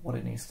done what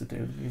it needs to do.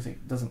 The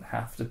music doesn't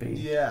have to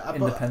be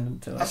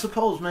independent to it. I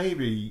suppose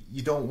maybe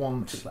you don't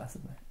want your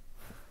glasses, mate.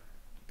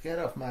 Get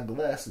off my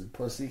glasses,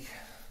 pussy.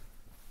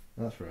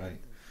 That's right.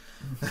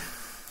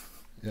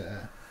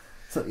 Yeah.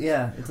 So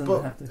yeah, it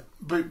doesn't have to.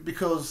 But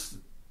because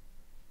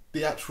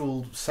the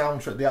actual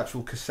soundtrack, the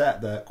actual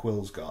cassette that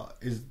Quill's got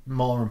is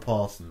more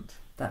important.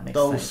 That makes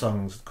those sense.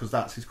 songs, because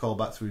that's his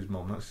callback to his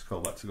mum. That's his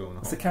callback to going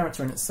home. It's a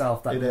character in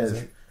itself. That it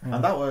music. is,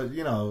 and that was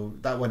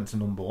that went to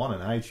number 1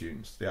 in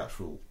iTunes. The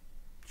actual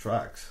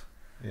tracks.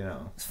 You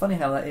know, it's funny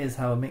how that is.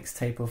 How a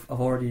mixtape of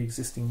already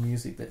existing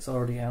music that's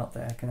already out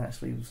there can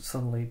actually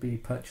suddenly be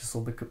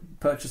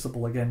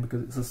purchasable again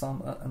because it's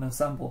an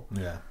ensemble.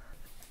 Yeah.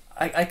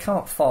 I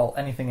can't fault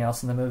anything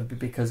else in the movie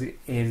because it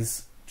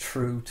is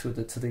true to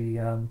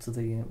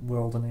the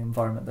world and the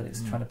environment that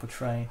it's trying to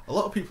portray. A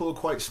lot of people are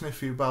quite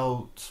sniffy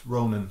about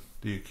Ronan,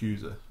 the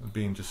accuser, of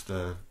being just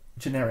a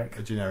generic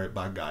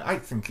bad guy. I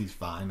think he's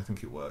fine. I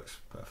think it works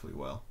perfectly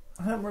well.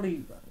 I don't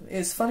really.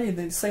 It's funny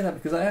they say that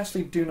because I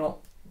actually do not.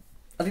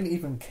 I didn't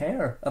even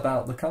care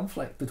about the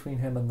conflict between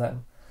him and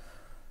them.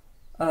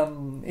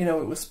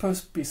 It was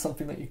supposed to be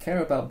something that you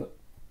care about, but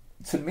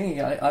to me,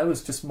 I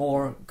was just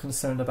more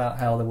concerned about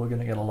how they were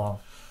going to get along.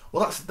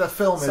 Well, the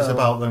film is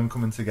about them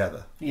coming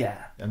together. Yeah,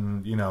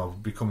 and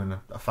becoming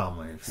a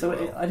family.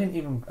 I don't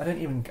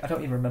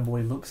even remember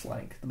what he looks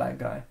like. The bad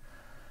guy.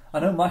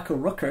 I know Michael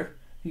Rooker.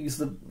 He's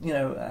the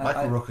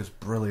Michael Rooker's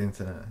brilliant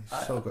in it.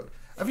 He's so good.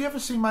 Have you ever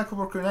seen Michael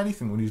Rooker in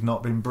anything when he's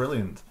not been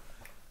brilliant?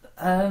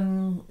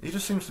 He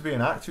just seems to be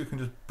an actor who can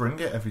just bring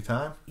it every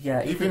time.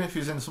 Yeah, even if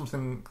he's in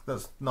something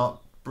that's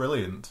not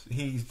brilliant,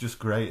 he's just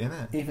great in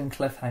it. Even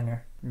Cliffhanger,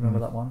 remember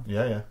that one?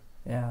 Yeah.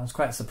 I was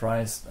quite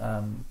surprised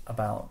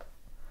about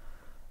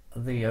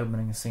the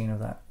opening scene of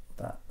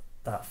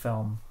that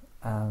film,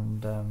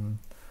 and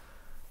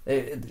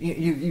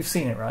you've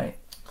seen it, right?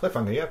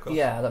 Cliffhanger, yeah, of course.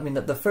 Yeah, I mean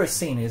the first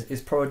scene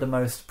is probably the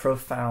most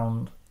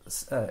profound.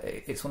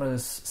 It's one of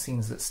those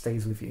scenes that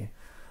stays with you.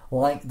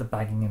 Like the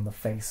bagging in the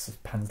face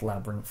of Pan's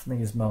Labyrinth,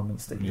 these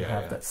moments that you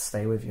have that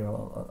stay with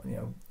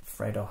you,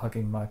 Fredo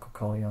hugging Michael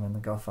Corleone in The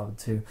Godfather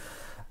 2.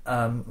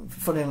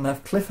 Funny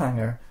enough,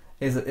 Cliffhanger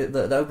is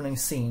the opening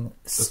scene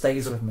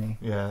stays with me.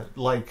 Yeah,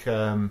 like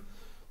the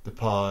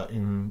part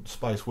in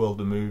Spice World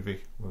the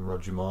movie when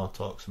Roger Moore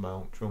talks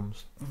about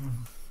drums.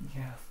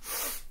 Yeah.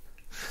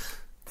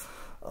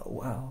 Oh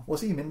wow,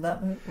 was he in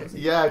that movie?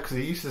 Yeah, because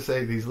he used to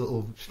say these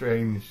little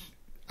strange.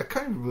 I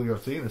can't even believe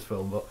I've seen this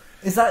film, but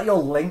is that your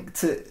link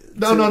to?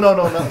 No, not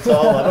at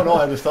all. I don't know.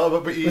 I just thought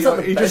about, but he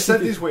just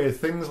said these weird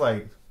things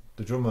like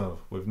the drummer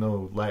with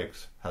no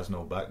legs has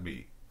no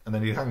backbeat, and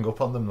then he'd hang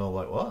up on them, and I'm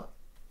like, what?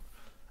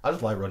 I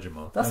just like Roger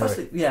Moore. That's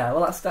anyway.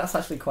 That's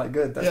actually quite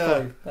good.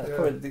 That's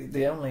probably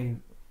the only.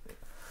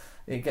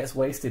 It gets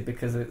wasted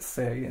because it's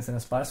in a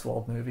Spice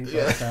World movie,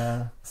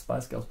 but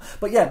Spice Girls.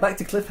 But yeah, back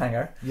to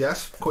Cliffhanger.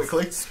 Yes,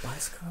 quickly.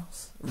 Spice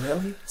Girls?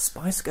 Really?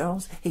 Spice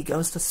Girls? He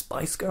goes to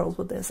Spice Girls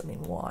with this? I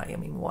mean, why?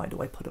 Why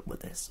do I put up with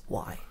this?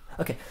 Why?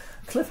 Okay,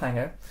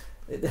 Cliffhanger.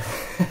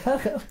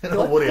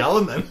 Woody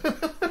Allen then.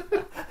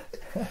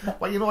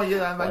 Well, why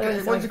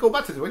did you go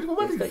back to this? Why did you go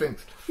back to these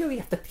things? You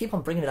have to keep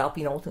on bringing it up,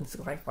 it's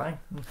right, fine.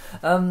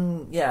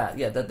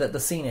 The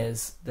scene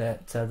is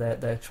that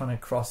they're trying to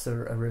cross a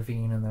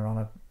ravine and they're on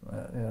a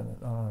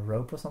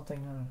rope or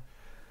something.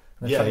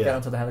 They're trying to get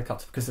onto the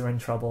helicopter because they're in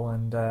trouble,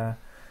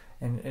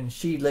 and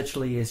she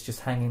literally is just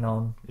hanging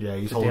on. Yeah,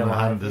 he's holding her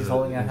hand. He's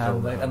holding her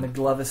hand, and the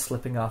glove is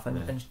slipping off,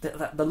 and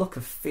the look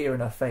of fear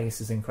in her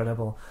face is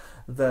incredible.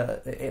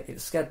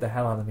 It scared the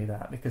hell out of me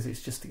because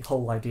it's just the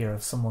whole idea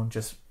of someone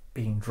just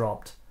being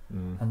dropped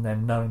and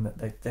then knowing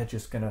that they're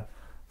just gonna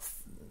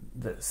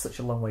that's such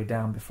a long way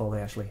down before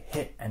they actually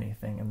hit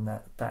anything, and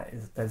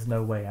there's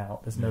no way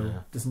out. There's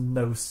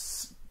no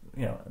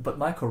but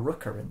Michael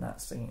Rooker in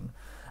that scene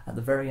at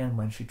the very end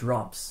when she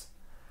drops,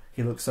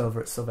 he looks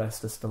over at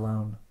Sylvester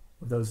Stallone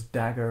with those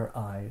dagger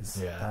eyes,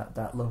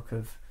 that look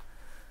of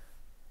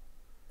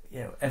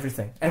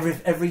everything,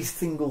 every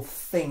single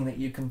thing that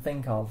you can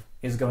think of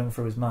is going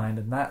through his mind,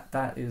 and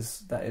that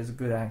is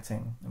good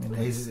acting. I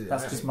mean,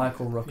 that's just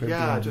Michael Rooker.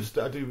 Yeah,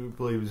 I do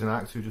believe he's an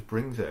actor who just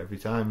brings it every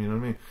time. You know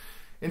what I mean?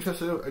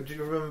 Interesting. Do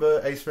you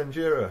remember Ace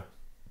Ventura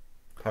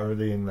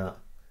parodying that?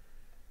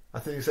 I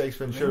think it's Ace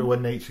Ventura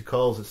When Nature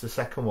Calls. It's the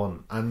second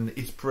one, and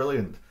it's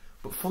brilliant.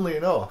 But funnily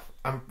enough,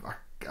 I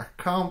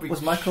can't be.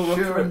 Was Michael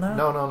sure Rooker in that?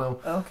 No.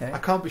 Oh, okay. I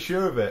can't be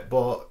sure of it,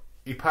 but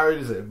he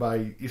parodies it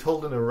by he's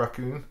holding a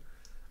raccoon.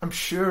 I'm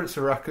sure it's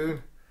a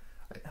raccoon.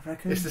 A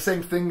raccoon? It's the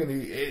same thing, and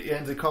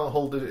he can't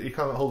hold it. He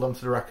can't hold onto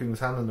the raccoon's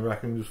hand, and the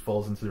raccoon just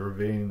falls into the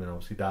ravine, and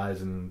obviously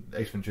dies. And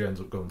Ace Ventura ends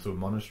up going to a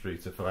monastery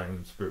to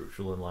find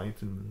spiritual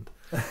enlightenment.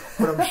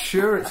 But I'm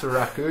sure it's a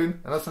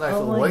raccoon, and that's a nice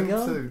little link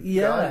to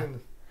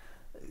Guardians.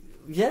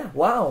 Yeah,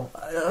 wow.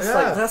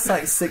 That's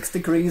like 6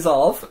 degrees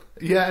of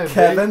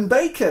Kevin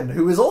Bacon,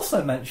 who is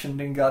also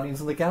mentioned in Guardians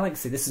of the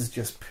Galaxy. This is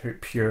just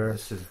pure.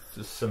 This is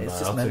just symbiotic, it's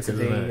just meant to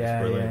be. isn't it? Yeah,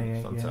 it's brilliant. yeah,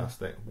 It's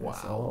fantastic. Wow.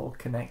 It's all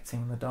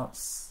connecting the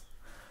dots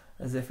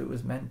as if it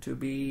was meant to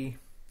be.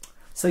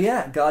 So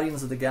yeah,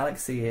 Guardians of the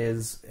Galaxy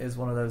is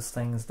one of those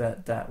things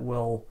that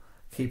will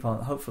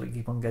hopefully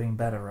keep on getting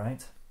better,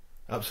 right?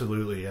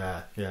 Absolutely,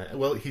 yeah.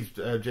 Well,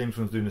 James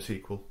Gunn's doing a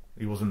sequel.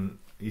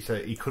 He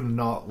said he could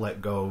not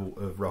let go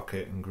of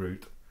Rocket and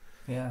Groot.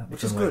 Yeah,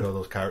 which he is couldn't good. let go of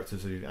those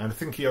characters. And I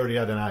think he already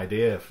had an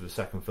idea for the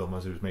second film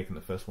as he was making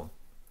the first one.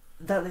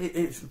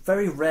 It's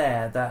very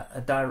rare that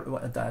a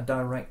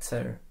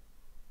director,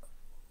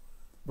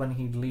 when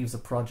he leaves a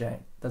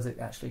project, does it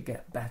actually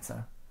get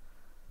better.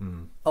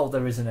 Oh,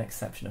 there is an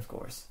exception, of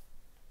course.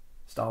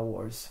 Star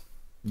Wars.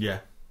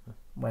 Yeah.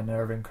 When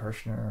Irving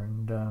Kershner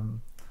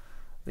and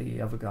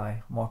the other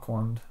guy, Mark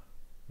Wand,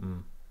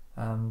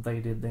 they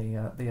did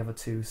the other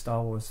 2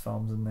 Star Wars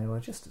films, and they were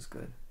just as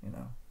good,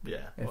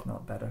 Yeah, if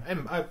not better.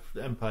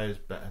 Empire's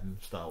better than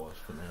Star Wars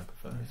for me. I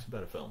prefer it's a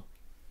better film.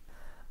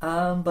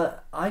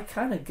 But I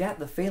kind of get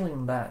the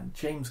feeling that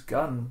James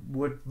Gunn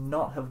would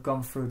not have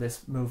gone through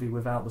this movie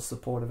without the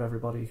support of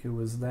everybody who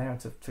was there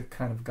to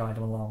kind of guide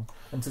him along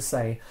and to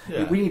say,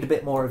 we need a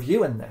bit more of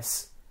you in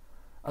this.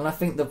 And I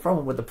think the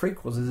problem with the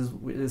prequels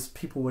is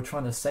people were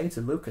trying to say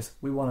to Lucas,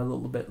 we want a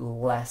little bit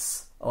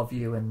less of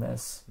you in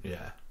this.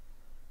 Yeah.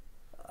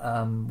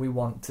 We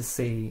want to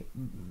see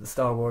the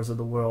Star Wars of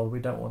the world. We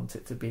don't want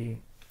it to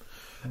be...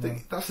 I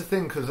think that's the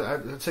thing, because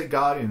I'd say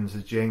Guardians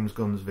is James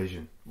Gunn's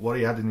vision. What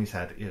he had in his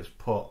head, he has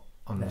put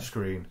on the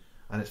screen,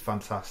 and it's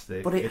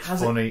fantastic. But it's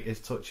funny, it's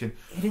touching.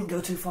 He didn't go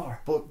too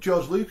far. But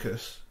George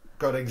Lucas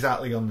got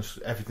exactly on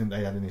everything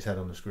they had in his head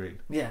on the screen.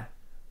 Yeah.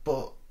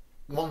 But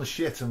one's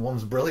shit and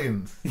one's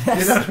brilliant.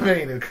 Yes. You know what I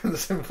mean? It's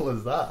as simple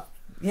as that.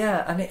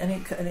 Yeah, and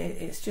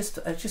it's just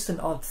an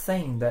odd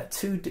thing that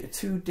two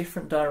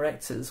different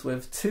directors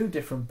with 2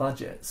 different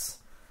budgets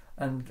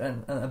and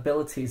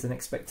abilities and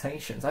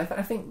expectations.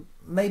 I think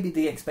maybe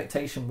the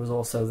expectation was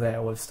also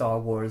there with Star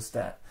Wars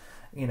that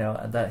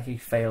that he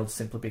failed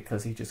simply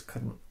because he just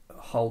couldn't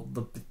hold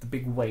the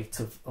big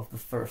weight of the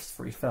first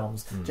 3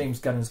 films. James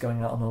Gunn is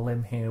going out on a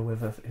limb here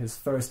with his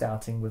first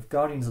outing with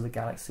Guardians of the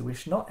Galaxy,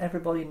 which not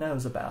everybody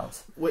knows about.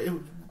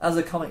 As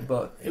a comic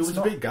book, it was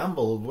a big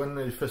gamble when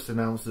they first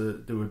announced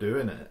that they were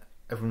doing it.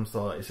 Everyone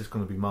thought, is this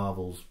going to be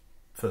Marvel's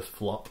first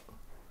flop?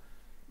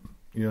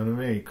 You know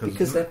what I mean?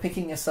 Because they're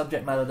picking a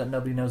subject matter that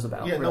nobody knows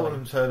about. Yeah, really. No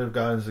one's heard of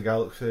Guardians of the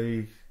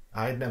Galaxy.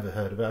 I'd never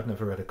heard of it. I'd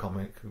never read a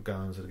comic of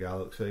Guardians of the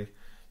Galaxy.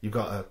 You've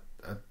got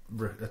a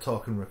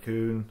talking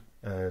raccoon,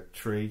 a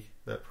tree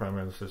that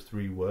primarily says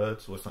 3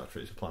 words. Well, it's not a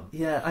tree, it's a plant.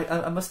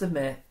 Yeah, I must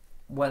admit,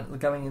 when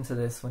going into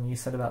this, when you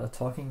said about the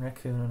talking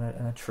raccoon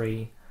and a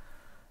tree,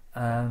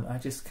 I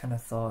just kind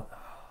of thought,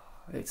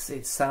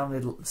 it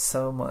sounded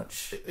so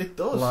much. It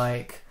does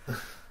like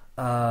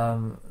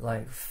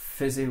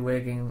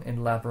Fezziwig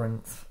in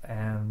Labyrinth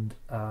and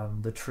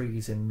the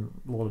trees in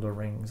Lord of the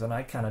Rings, and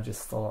I kind of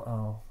just thought,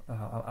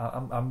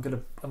 I'm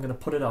gonna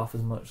put it off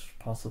as much as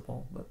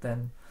possible, but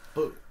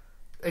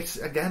it's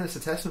a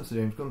testament to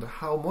James Gunn to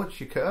how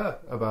much you care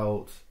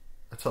about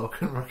a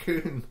talking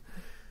raccoon.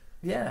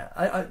 Yeah,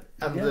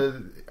 by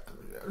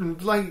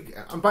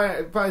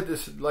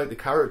this, like, the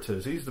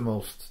characters, he's the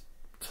most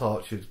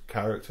tortured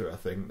character, I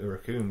think, the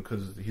raccoon,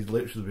 because he's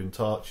literally been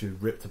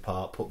tortured, ripped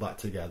apart, put back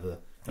together,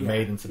 and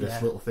made into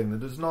this little thing.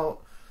 There's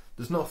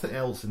nothing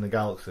else in the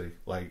galaxy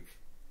like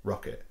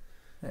Rocket.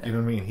 Yeah. You know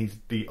what I mean? He's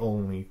the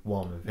only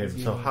one of him.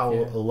 So how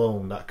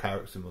alone that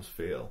character must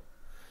feel.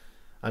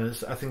 And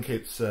I think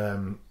it's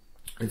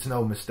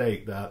no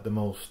mistake that the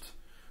most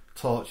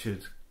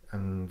tortured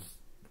and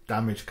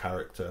damaged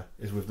character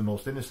is with the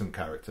most innocent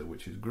character,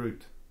 which is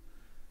Groot.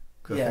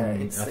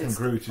 I think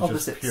Groot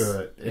is just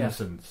pure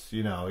innocence.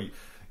 You know,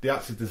 they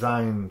actually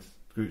designed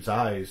Groot's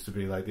eyes to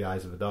be like the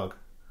eyes of a dog.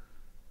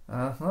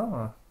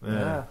 Yeah,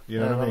 you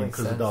know what I mean?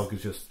 Because the dog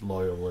is just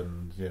loyal,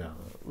 and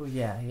Well,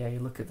 yeah. You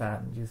look at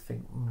that and you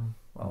think,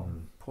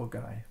 poor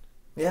guy.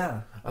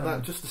 Yeah, and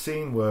that just the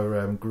scene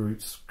where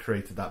Groot's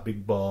created that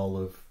big ball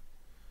of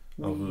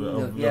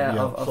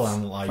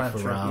plant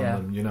life around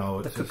them.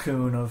 the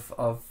cocoon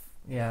of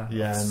Yeah.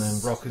 Yeah, and then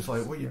Rock is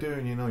like, what are you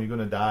doing? You know, you're going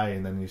to die.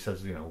 And then he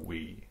says, you know,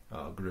 we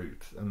are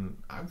Groot. And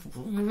I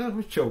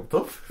was choked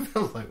up. I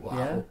was like,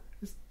 wow.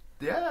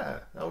 Yeah,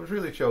 I was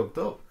really choked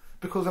up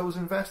because I was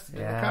invested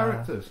in the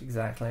characters.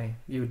 Exactly.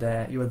 You were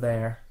there. You were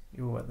there.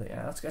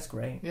 Yeah, that's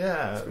great.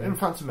 Yeah, that's great. in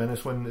Phantom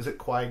Menace, when is it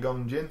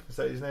Qui-Gon Jinn? Is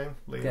that his name?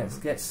 When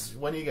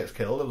he gets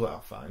killed, I was like, oh,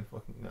 fine,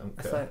 fucking don't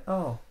care. It's like,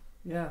 oh,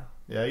 yeah.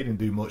 Yeah, he didn't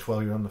do much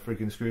while you were on the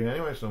freaking screen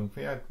anyway. So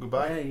yeah,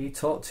 goodbye. Yeah, you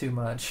talked too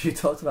much. You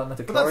talked about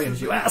midichlorians,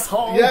 you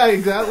asshole. Yeah,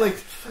 exactly.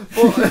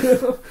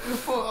 But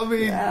I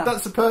mean,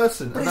 that's a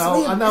person. But it's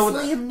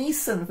Liam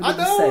Neeson, for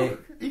goodness sake.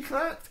 He can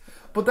act.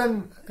 But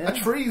then a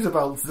tree's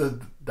about to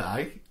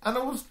die, and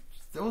I was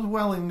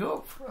welling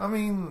up. I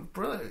mean,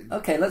 brilliant.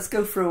 Okay, let's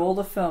go through all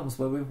the films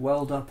where we've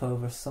welled up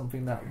over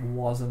something that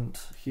wasn't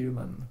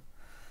human.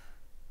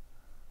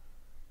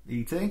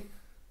 E.T.,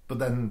 but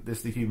then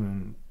there's the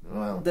human.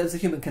 Well, there's a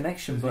human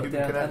connection,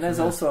 and there's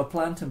also a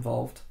plant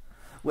involved.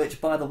 Which,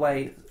 by the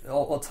way,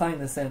 or tying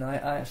this in, I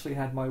actually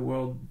had my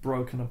world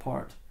broken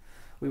apart.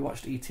 We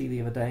watched E.T.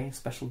 the other day,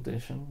 special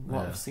edition. A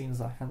lot of scenes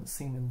I hadn't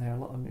seen in there, a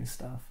lot of new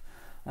stuff.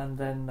 And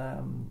then,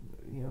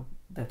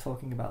 they're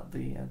talking about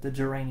the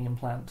geranium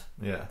plant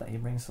that he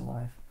brings to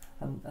life,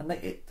 and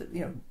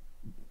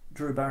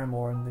Drew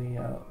Barrymore in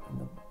the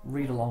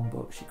read-along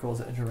book, she calls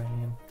it a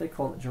geranium. They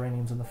call it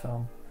geraniums in the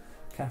film.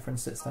 Catherine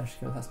sits there, she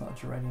goes, "That's not a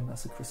geranium,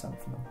 that's a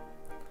chrysanthemum."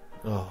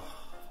 Oh,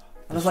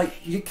 and I was like,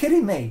 "You're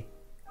kidding me?"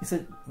 He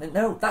said,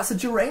 "No, that's a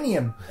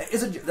geranium.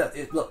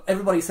 Look,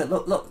 everybody said,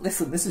 look,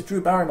 listen, this is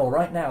Drew Barrymore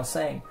right now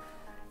saying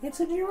it's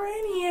a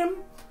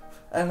geranium."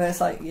 And it's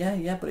like,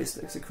 yeah, but it's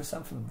a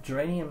chrysanthemum.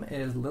 Geranium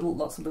is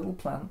lots of little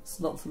plants,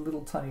 lots of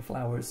little tiny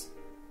flowers,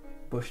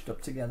 bushed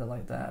up together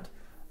like that.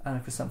 And a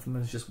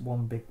chrysanthemum is just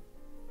one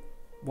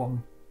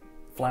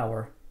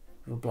flower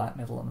with a black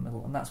middle in the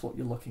middle, and that's what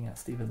you're looking at,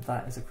 Stephen.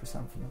 That is a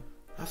chrysanthemum.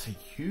 That's a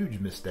huge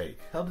mistake.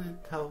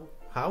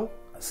 How?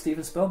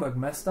 Steven Spielberg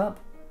messed up.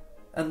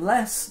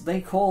 Unless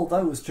they call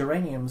those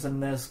geraniums,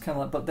 and there's kind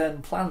of like, but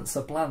then plants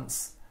are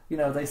plants. You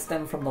know, they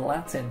stem from the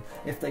Latin,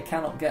 if they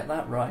cannot get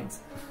that right.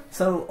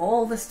 So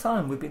all this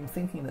time we've been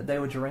thinking that they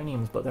were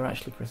geraniums, but they're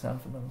actually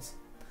chrysanthemums.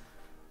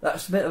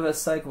 That's a bit of a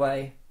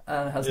segue,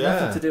 and has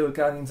nothing to do with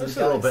Guardians of the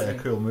Galaxy. That's a little bit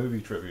of cool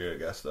movie trivia, I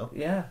guess, though.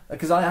 Yeah,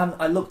 because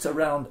I looked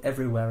around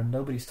everywhere and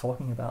nobody's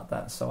talking about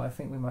that, so I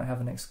think we might have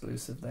an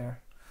exclusive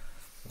there.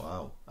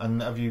 Wow.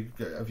 And have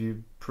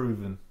you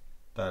proven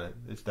that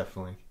it's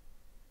definitely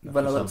a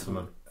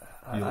chrysanthemum?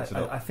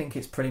 I think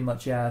it's pretty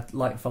much,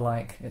 like for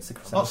like. It's a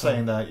chrysanthemum. Not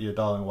saying that your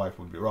darling wife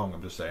would be wrong,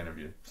 I'm just saying, have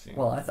you seen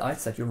Well, I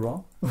said you're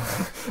wrong.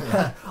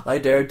 I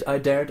dared,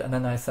 and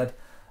then I said,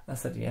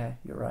 yeah,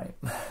 you're right.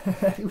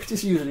 Which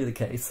is usually the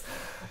case,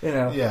 you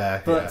know.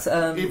 Yeah, but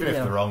even if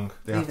they're wrong,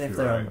 they have to be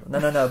right.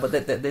 No, but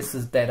this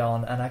is dead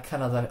on, and I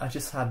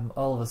just had,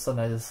 all of a sudden,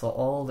 I just thought,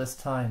 all this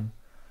time,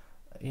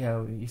 you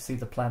know, you see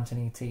the plant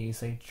in E.T., you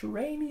say,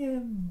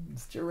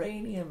 geraniums.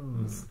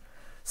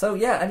 So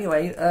yeah,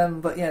 anyway,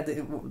 but yeah,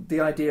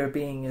 the idea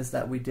being is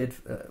that we did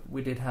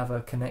have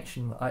a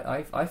connection.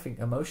 I think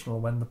emotional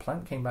when the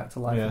plant came back to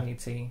life in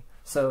E.T.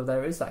 So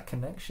there is that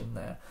connection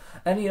there.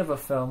 Any other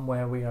film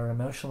where we are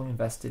emotionally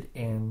invested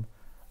in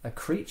a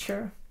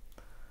creature?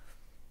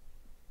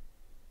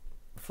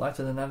 Flight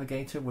of the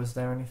Navigator, was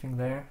there anything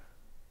there?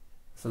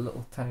 It's a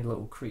tiny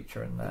little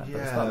creature in there.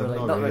 Yeah, but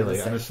it's not really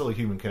and there's still a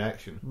human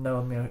connection.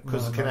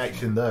 Because the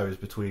connection there is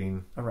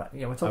between a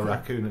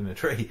raccoon and a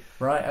tree.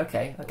 Right,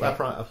 okay. A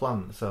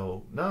plant,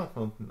 so no, I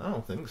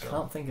don't think so.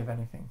 Can't think of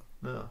anything.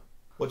 No.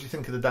 What do you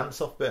think of the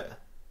dance-off bit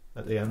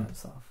at the end?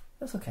 Dance-off.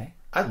 That's okay.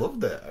 I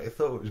loved it. I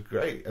thought it was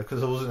great,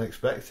 because I wasn't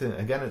expecting it.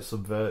 Again, it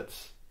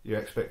subverts your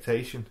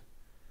expectation.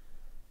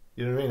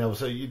 You know what I mean?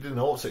 So you didn't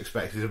know what to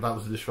expect. He's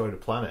about to destroy the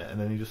planet,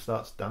 and then he just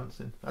starts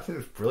dancing. I think it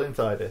was a brilliant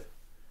idea.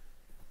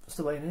 That's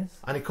the way it is.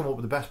 And he come up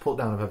with the best put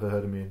down I've ever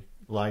heard of me in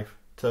life.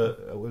 Turd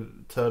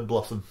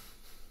Blossom.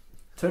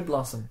 Turd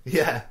Blossom.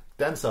 Yeah,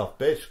 dance off,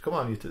 bitch. Come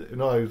on, you.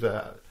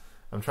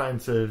 I'm trying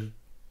to.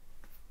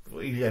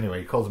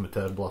 Anyway, he calls him a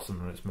Turd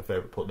Blossom, and it's my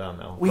favourite put down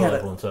now.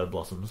 Everyone Turd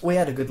Blossoms. We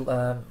had a good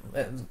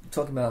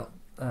talking about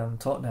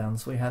talk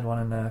downs. We had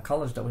one in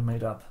college that we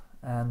made up,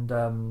 and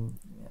I'm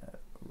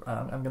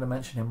going to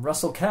mention him.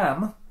 Russell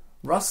Cam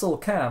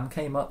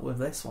came up with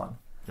this one.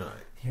 Right.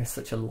 You're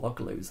such a log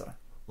loser.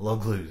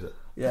 Log loser.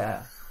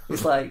 Yeah,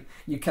 it's like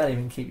you can't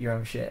even keep your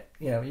own shit.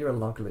 You know, you're a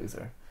log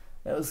loser.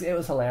 It was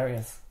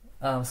hilarious.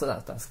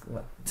 So that's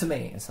to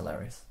me, it's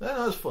hilarious. Yeah,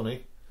 that's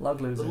funny.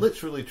 Log loser. It's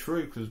literally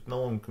true, because no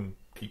one can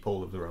keep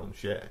hold of their own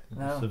shit.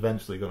 No. It's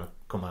eventually going to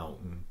come out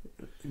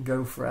and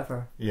go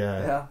forever.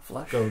 Yeah,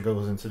 flush.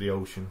 Goes into the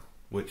ocean,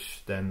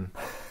 which then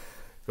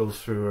goes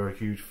through a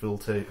huge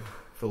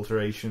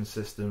filtration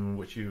system,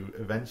 which you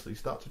eventually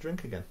start to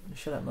drink again.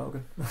 Shut up,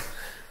 Morgan.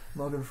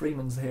 Morgan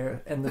Freeman's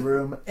here in the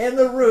room. In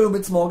the room,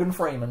 it's Morgan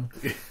Freeman.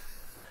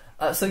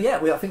 So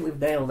yeah, I think we've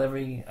nailed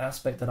every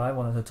aspect that I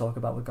wanted to talk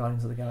about with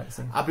Guardians of the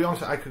Galaxy. I'll be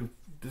honest,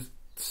 there's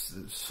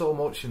so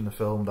much in the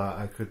film that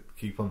I could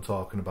keep on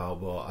talking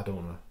about, but I don't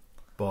want to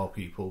bore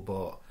people.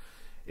 But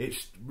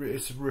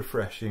it's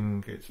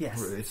refreshing.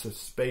 It's a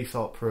space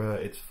opera.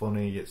 It's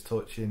funny. It's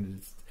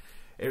touching.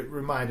 It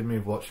reminded me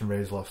of watching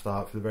Ray's Lost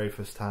Ark for the very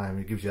first time.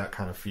 It gives you that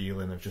kind of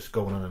feeling of just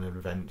going on an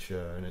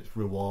adventure, and it's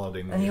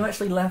rewarding. And you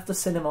actually left the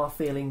cinema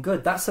feeling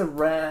good. That's a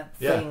rare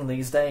thing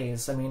these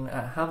days. I mean,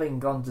 having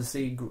gone to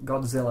see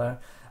Godzilla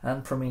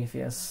and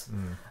Prometheus,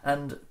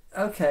 and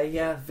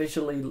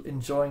visually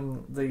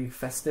enjoying the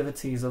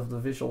festivities of the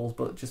visuals,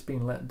 but just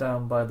being let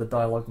down by the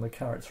dialogue and the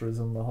characters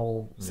and the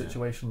whole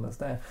situation that's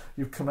there.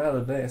 You've come out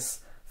of this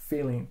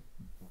feeling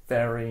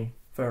very,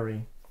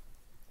 very...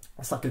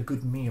 It's like a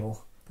good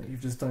meal that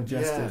you've just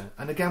digested. Yeah,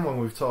 and again, when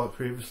we've talked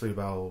previously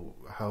about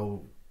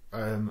how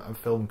a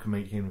film can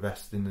make you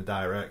invest in the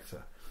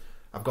director,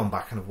 I've gone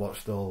back and I've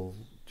watched all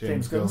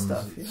James Gunn's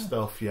stuff.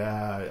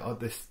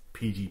 This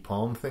PG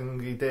porn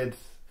thing he did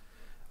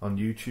on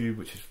YouTube,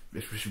 which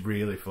is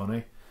really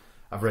funny.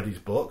 I've read his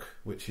book,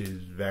 which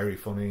is very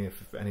funny.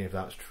 If any of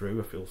that's true,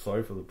 I feel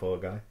sorry for the poor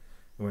guy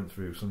who went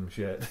through some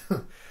shit.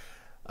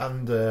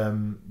 And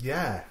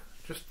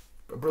just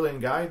a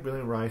brilliant guy,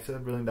 brilliant writer,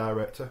 brilliant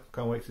director.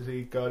 Can't wait to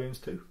see Guardians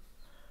 2.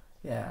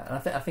 Yeah,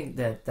 and I think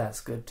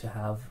that's good to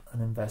have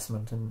an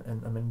investment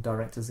in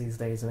directors these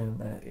days. I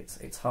mean,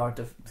 it's hard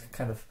to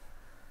kind of...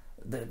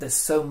 There's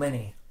so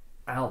many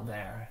out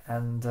there,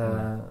 and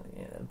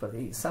but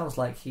it sounds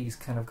like he's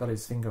kind of got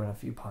his finger in a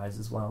few pies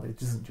as well. He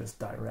doesn't just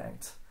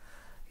direct;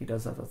 he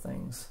does other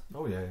things.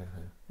 Oh yeah.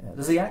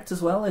 Does he act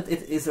as well?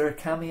 Is there a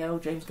cameo,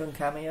 James Gunn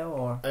cameo,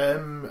 or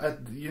when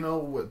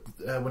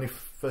he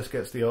first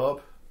gets the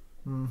orb,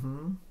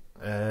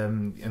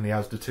 and he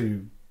has the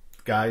two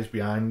guys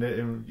behind it,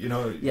 and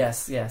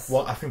yes.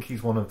 Well, I think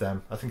he's one of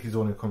them. I think he's the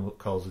one who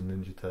calls a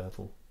Ninja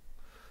Turtle.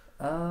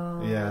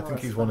 Oh, yeah, I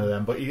think he's one of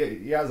them. But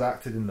he has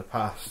acted in the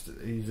past.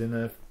 He's in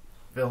a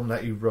film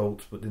that he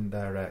wrote but didn't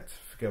direct.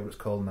 I forget what it's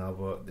called now,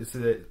 but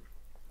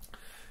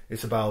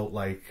it's about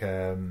like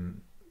I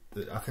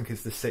think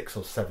it's the 6th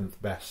or 7th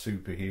best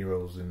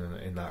superheroes in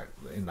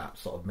that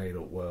sort of made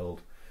up world,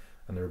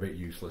 and they're a bit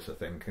useless, I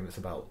think. And it's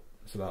about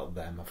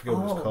them. I forget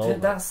what it's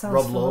called. That sounds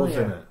Rob familiar. Lowe's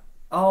in it.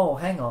 Oh,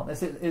 hang on.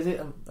 Is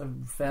it a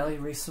fairly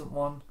recent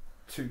one?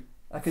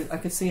 I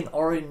could see an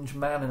orange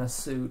man in a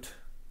suit.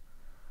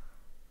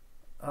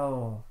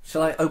 Oh,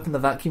 shall I open the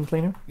vacuum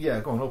cleaner?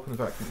 Yeah, go on, open the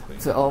vacuum cleaner.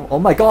 So, oh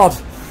my god!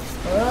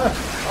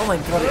 Oh my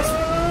god, it's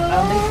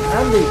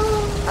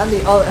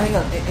Andy! Oh, hang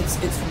on, it's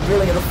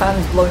really, the fan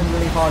is blowing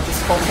really hard.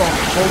 Just hold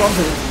on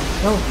to it.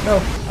 No,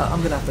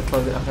 I'm gonna have to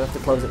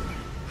close it.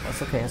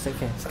 That's okay.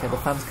 The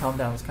fan's calmed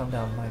down. It's calmed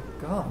down. My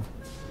god!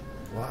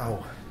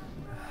 Wow!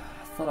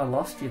 I thought I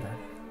lost you there.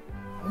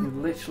 You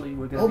literally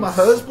were gonna. Oh, my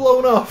hair's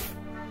blown off.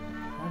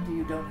 Andy,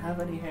 you don't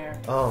have any hair.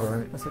 Oh,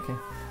 right. That's okay.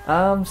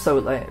 So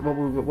like,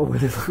 we're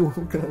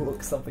gonna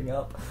look something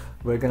up.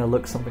 We're gonna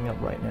look something up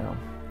right now.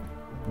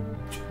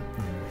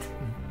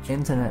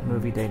 Internet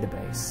Movie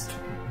Database.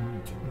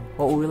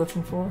 What were we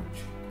looking for?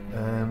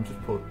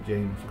 Just put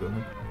James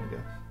Gunn, I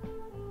guess.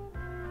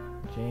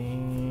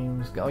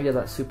 James Gunn. Oh yeah,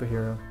 that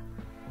superhero.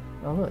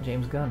 Oh look,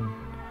 James Gunn.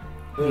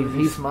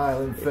 He's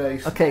smiling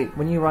face. Okay,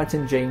 when you write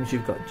in James,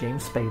 you've got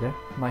James Spader,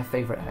 my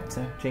favourite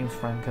actor. James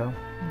Franco.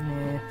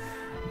 Yeah.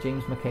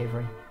 James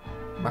McAvery.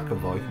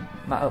 McAvoy.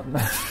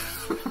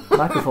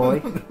 McAvoy.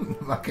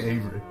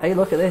 McAvery. Hey,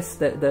 look at this.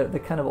 They're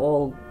kind of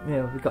all,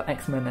 we've got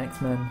X-Men.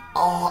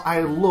 Oh, I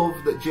love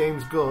that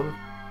James Gunn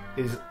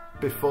is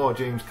before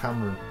James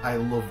Cameron. I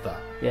love that.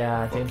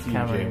 Yeah, James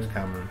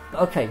Cameron.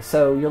 Okay,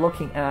 so you're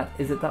looking at,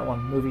 is it that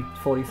one? Movie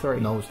 43?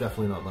 No, it's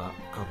definitely not that.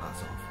 God,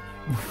 that's awful.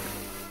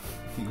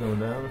 Keep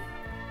going down.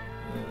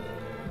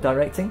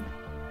 Directing?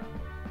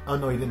 Oh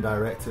no, he didn't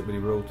direct it, but he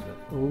wrote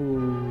it.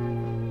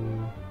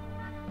 Ooh.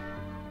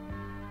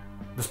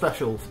 The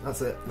Specials,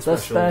 that's it. The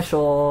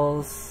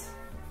Specials.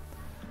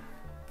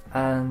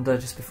 And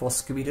just before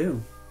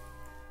Scooby-Doo.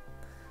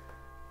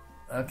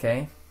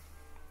 Okay.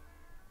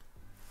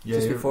 Yeah,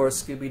 just before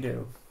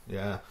Scooby-Doo.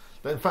 Yeah.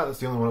 In fact, that's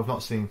the only one I've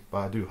not seen, but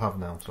I do have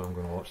now, so I'm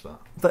going to watch that.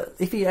 But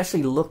if you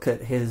actually look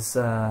at his...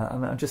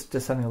 I'm just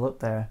having a look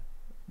there.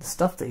 The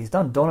stuff that he's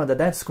done. Dawn of the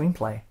Dead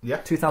screenplay. Yeah.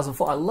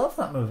 2004. I love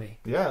that movie.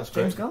 Yeah, that's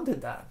great. James Gunn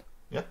did that.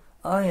 Yeah.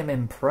 I am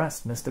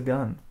impressed, Mr.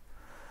 Gunn.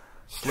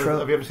 Slither.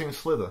 Have you ever seen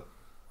Slither?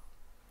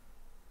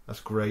 That's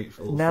great.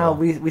 Now,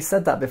 we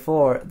said that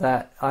before,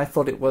 that I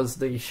thought it was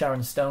the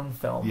Sharon Stone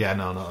film. Yeah,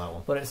 no, not that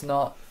one. But it's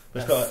not.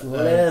 It's got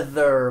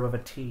Slither with a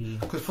T.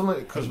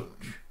 Because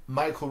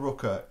Michael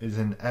Rooker is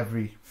in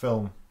every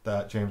film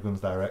that James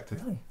Gunn's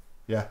directed. Really?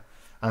 Yeah.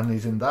 And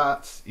he's in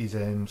that, he's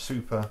in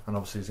Super, and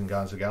obviously he's in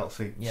Guardians of the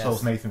Galaxy. Yes.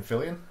 So's Nathan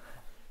Fillion.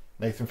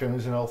 Nathan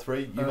Fillion's in all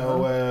three. You know,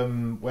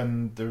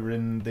 when they're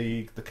in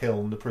the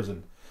kiln, the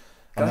prison.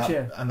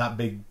 Gotcha. And that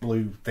big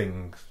blue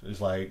thing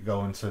is like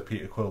going to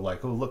Peter Quill,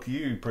 like, oh, look at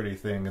you, pretty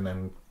thing, and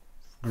then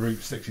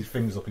Groot sticks his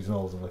fingers up his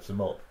nose and lifts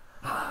him up.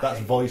 That's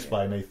voiced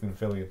by Nathan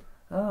Fillion.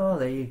 Oh,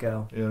 there you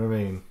go. You know what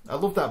I mean? I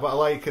love that, but I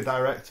like a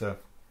director.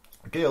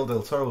 Guillermo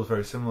del Toro was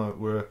very similar,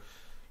 where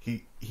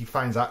he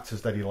finds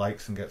actors that he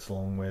likes and gets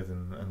along with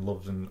and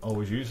loves and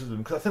always uses them.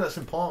 Because I think that's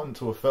important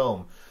to a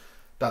film,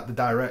 that the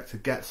director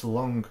gets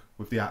along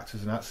with the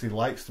actors and actually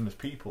likes them as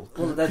people.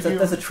 Well, there's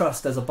a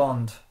trust, there's a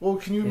bond. Well,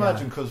 can you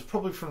imagine? Because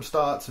probably from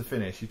start to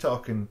finish, you're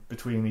talking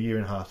between 1.5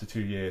 years to 2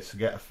 years to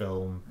get a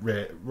film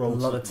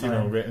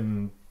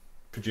written,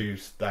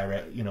 produced,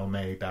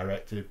 made,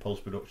 directed,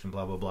 post-production,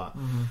 blah blah blah.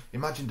 Mm-hmm.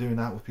 Imagine doing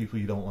that with people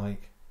you don't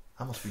like.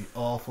 That must be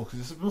awful, because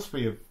this must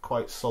be a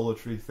quite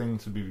solitary thing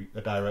to be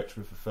a director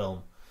of a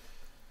film.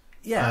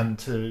 Yeah. And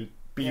to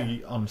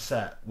be on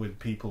set with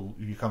people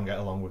you can't get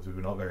along with who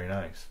are not very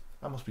nice.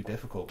 That must be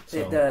difficult.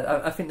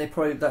 So. I think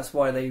that's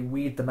why they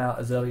weed them out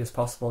as early as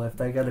possible. If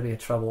they're going to be in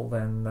trouble,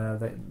 then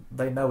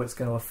they know it's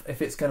going to.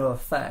 If it's going to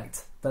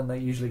affect, then they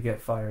usually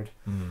get fired.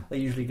 Mm. They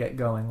usually get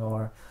going,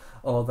 or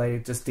they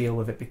just deal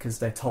with it because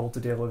they're told to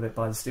deal with it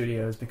by the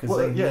studios because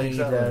they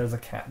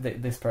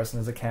need this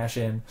person as a cash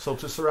in. So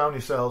to surround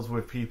yourselves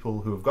with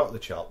people who have got the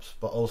chops,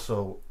 but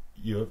also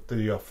they're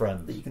your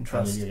friends that you can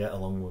trust, and you get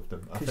along with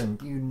them. I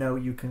think you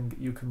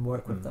can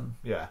work with them.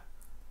 Yeah.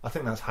 I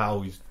think that's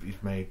how he's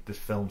made this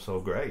film so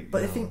great.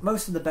 But I think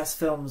most of the best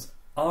films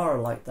are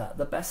like that.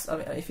 The best, I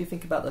mean, if you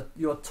think about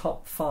your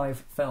top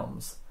 5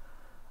 films,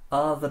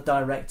 are the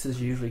directors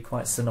usually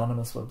quite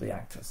synonymous with the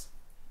actors?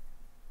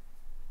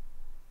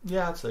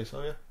 Yeah, I'd say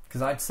so. Yeah,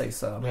 because I'd say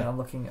so. I mean,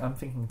 I'm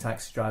thinking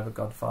Taxi Driver,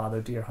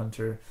 Godfather, Deer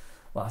Hunter.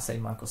 Well, I say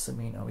Michael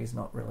Cimino. He's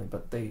not really,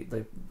 but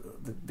the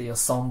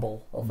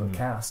ensemble of the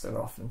cast are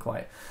often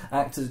quite.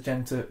 Actors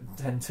tend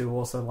to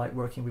also like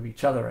working with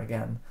each other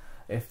again,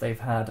 if they've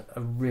had a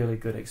really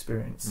good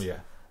experience. Yeah.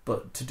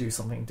 But to do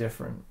something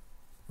different.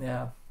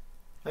 Yeah.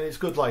 And it's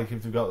good, like,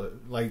 if you've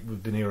got, like,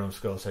 with De Niro and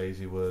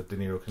Scorsese, where De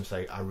Niro can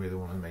say, I really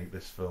want to make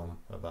this film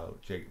about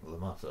Jake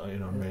LaMotta, you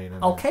know what I mean?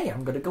 And okay,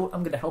 I'm going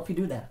to help you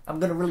do that. I'm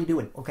going to really do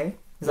it, okay?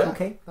 Is that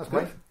okay? That's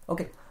great.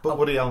 Okay. But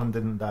Woody Allen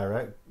didn't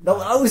direct. No,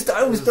 I was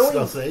doing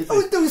Scorsese. I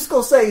was doing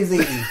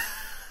Scorsese.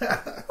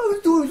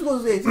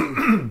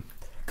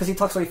 Because he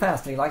talks really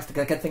fast and he likes to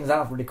get things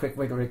out really quick.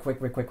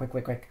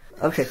 Okay.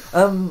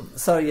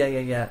 So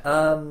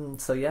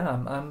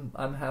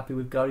I'm happy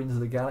with Guardians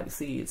of the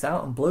Galaxy. It's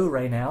out on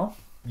Blu-ray now.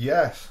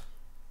 Yes.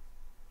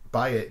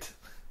 Buy it.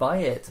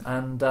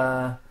 And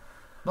not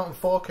on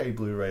 4K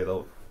Blu-ray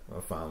though,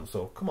 I found.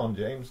 So come on,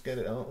 James, get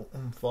it out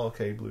on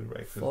 4K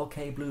Blu-ray.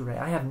 4K Blu-ray.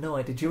 I have no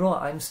idea. Do you know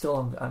what? I'm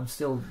still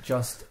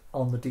just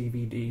on the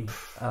DVD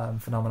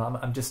phenomenon.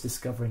 I'm just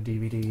discovering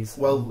DVDs.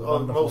 Well,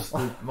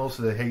 most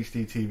of the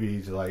HD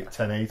TVs are like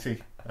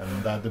 1080,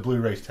 and the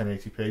Blu-ray's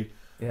 1080p.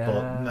 Yeah.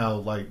 But now,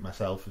 like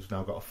myself, has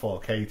now got a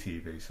 4K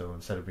TV, so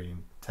instead of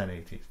being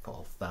 1080, it's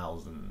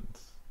 4,000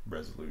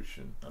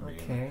 resolution. I mean,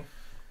 okay.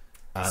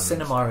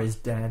 Cinema is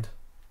dead.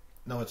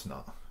 No, it's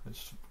not.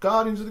 It's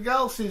Guardians of the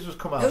Galaxy has just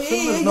come out.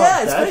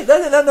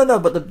 No.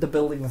 But the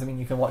buildings. I mean,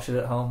 you can watch it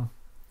at home.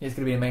 It's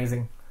going to be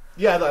amazing.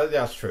 Yeah,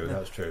 that's true.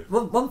 That's true.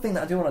 One thing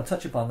that I do want to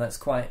touch upon that's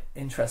quite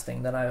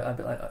interesting, that I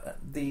like,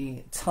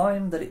 the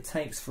time that it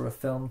takes for a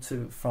film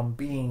from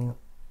being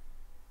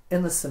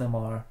in the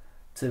cinema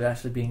to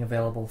actually being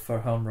available for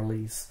home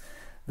release.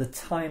 The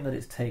time that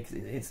it takes,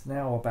 it's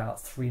now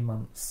about 3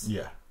 months.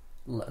 Yeah.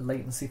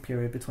 Latency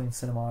period between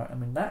cinema. I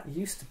mean, that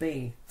used to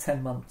be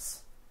 10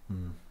 months.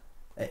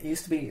 It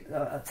used to be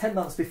 10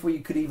 months before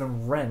you could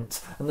even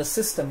rent, and the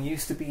system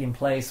used to be in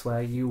place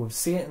where you would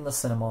see it in the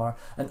cinema,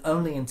 and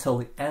only until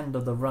the end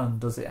of the run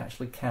does it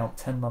actually count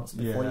 10 months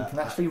before you can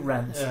actually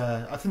rent.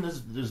 Yeah, I think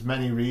there's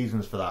many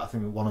reasons for that. I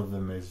think one of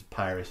them is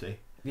piracy.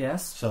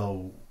 Yes.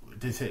 So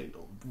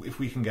if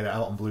we can get it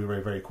out on Blu-ray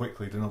very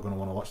quickly, they're not going to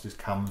want to watch this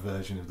canned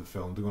version of the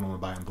film. They're going to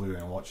want to buy it on Blu-ray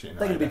and watch it.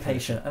 They're going to be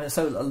patient, and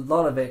so a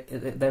lot of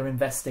it they're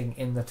investing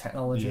in the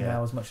technology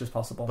now as much as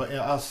possible. But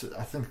I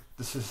think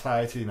the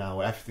society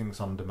now, everything's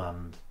on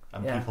demand,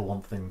 and people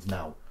want things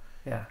now.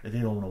 Yeah, they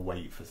don't want to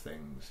wait for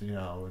things,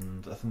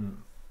 and I think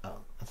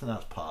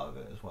that's part of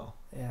it as well.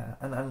 Yeah,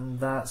 and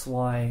that's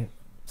why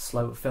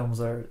slow films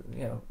are,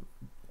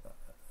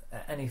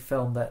 any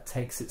film that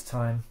takes its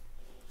time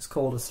is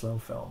called a slow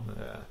film.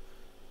 Yeah.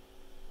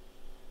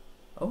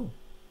 Oh.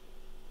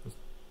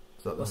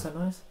 What's that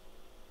noise?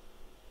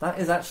 That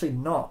is actually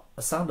not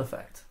a sound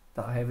effect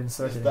that I have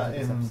inserted. Is that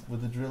in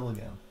with the drill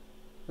again?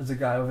 There's a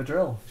guy with a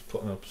drill. He's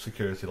putting up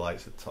security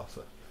lights at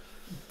Tosser.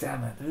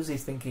 Damn it, who's he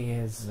think he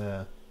is?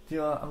 Yeah. Do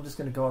you know what? I'm just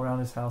going to go around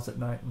his house at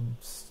night and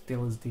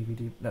steal his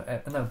DVD. No,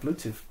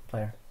 Bluetooth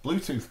player.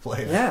 Bluetooth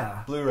player?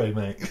 Yeah. Blu-ray,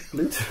 mate.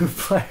 Bluetooth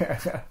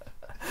player.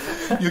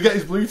 You get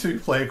his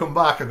Bluetooth player, come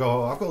back and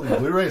go, I've got these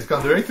Blu-rays,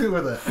 can't do anything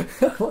with it.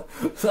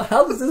 So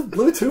how does this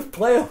Bluetooth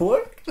player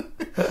work?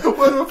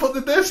 Where do I put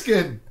the disc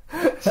in?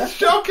 It's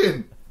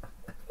shocking.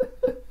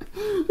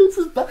 It's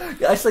as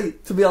bad. Actually,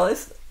 to be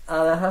honest,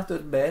 I have to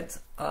admit,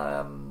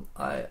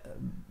 it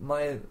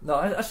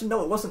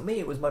wasn't me,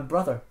 it was my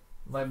brother.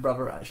 My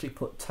brother actually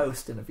put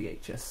toast in a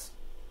VHS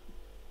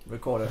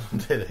recorder.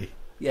 Did he?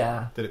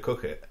 Yeah. Did it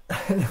cook it?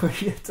 No,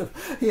 he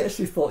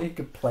actually thought he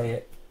could play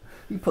it.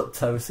 He put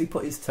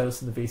his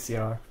toast in the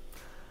VCR.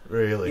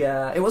 Really?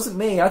 Yeah, it wasn't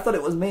me. I thought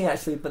it was me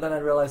actually, but then I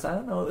realised, I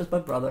don't know, it was my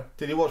brother.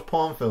 Did he watch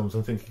porn films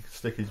and think he could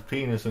stick his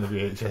penis in a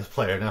VHS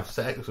player and have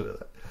sex with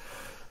it?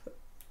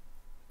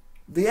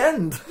 The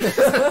end.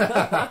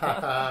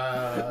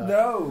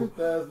 No.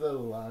 There's the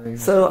line.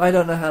 So I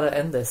don't know how to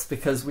end this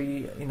because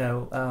we,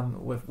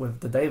 with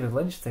the David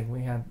Lynch thing,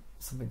 we had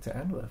something to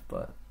end with.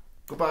 But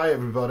Goodbye,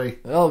 everybody.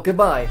 oh,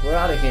 goodbye. We're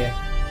out of here.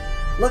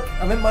 Look,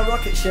 I'm in my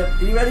rocket ship.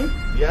 Are you ready?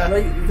 Yeah.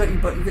 Ready? You got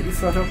your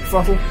throttle.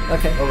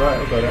 Okay. All right,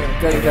 I've got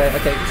it. Go.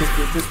 Okay,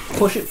 just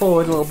push it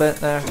forward a little bit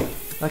there.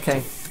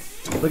 Okay.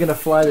 We're gonna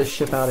fly this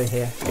ship out of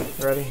here.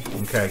 Ready?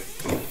 Okay.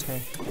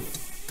 Okay.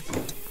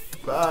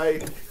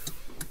 Bye.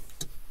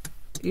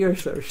 You're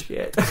so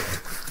shit.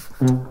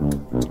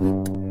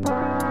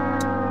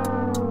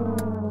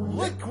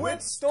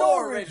 Liquid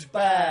storage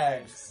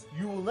bags!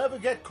 You will never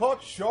get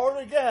caught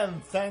short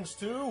again thanks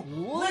to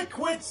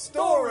liquid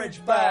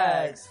storage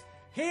bags!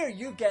 Here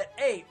you get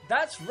 8,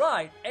 that's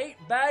right, 8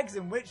 bags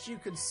in which you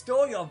can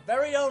store your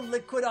very own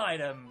liquid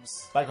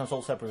items. Bag on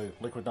sold separately,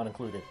 liquid not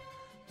included.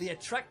 The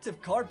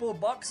attractive cardboard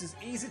box is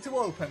easy to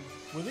open.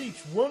 With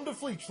each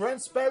wonderfully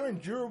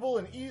transparent, durable,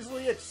 and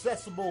easily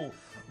accessible.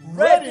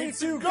 Ready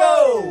to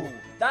go!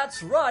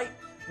 That's right,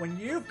 when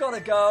you've got to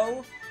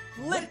go,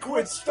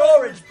 liquid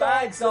storage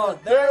bags are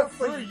there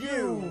for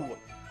you!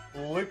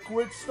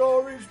 Liquid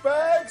storage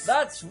bags?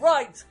 That's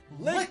right,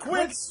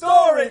 Liquid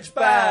storage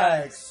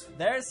bags!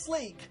 They're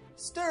sleek,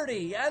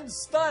 sturdy, and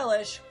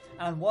stylish.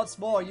 And what's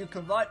more, you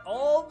can write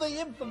all the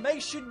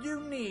information you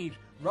need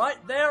right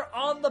there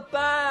on the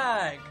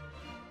bag,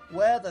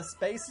 where the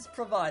space is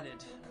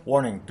provided.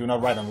 Warning, do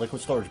not write on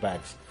liquid storage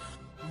bags.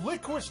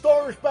 Liquid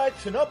storage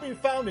bags cannot be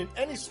found in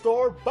any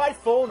store, by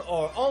phone,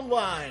 or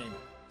online.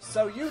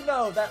 So you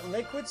know that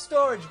liquid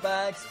storage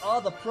bags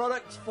are the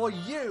product for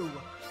you.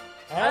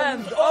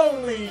 And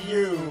only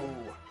you.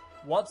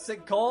 What's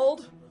it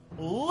called?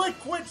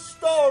 Liquid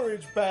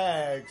storage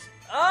bags.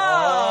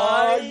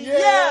 Ah,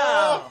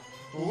 yeah!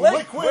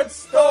 Liquid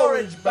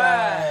storage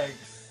bags.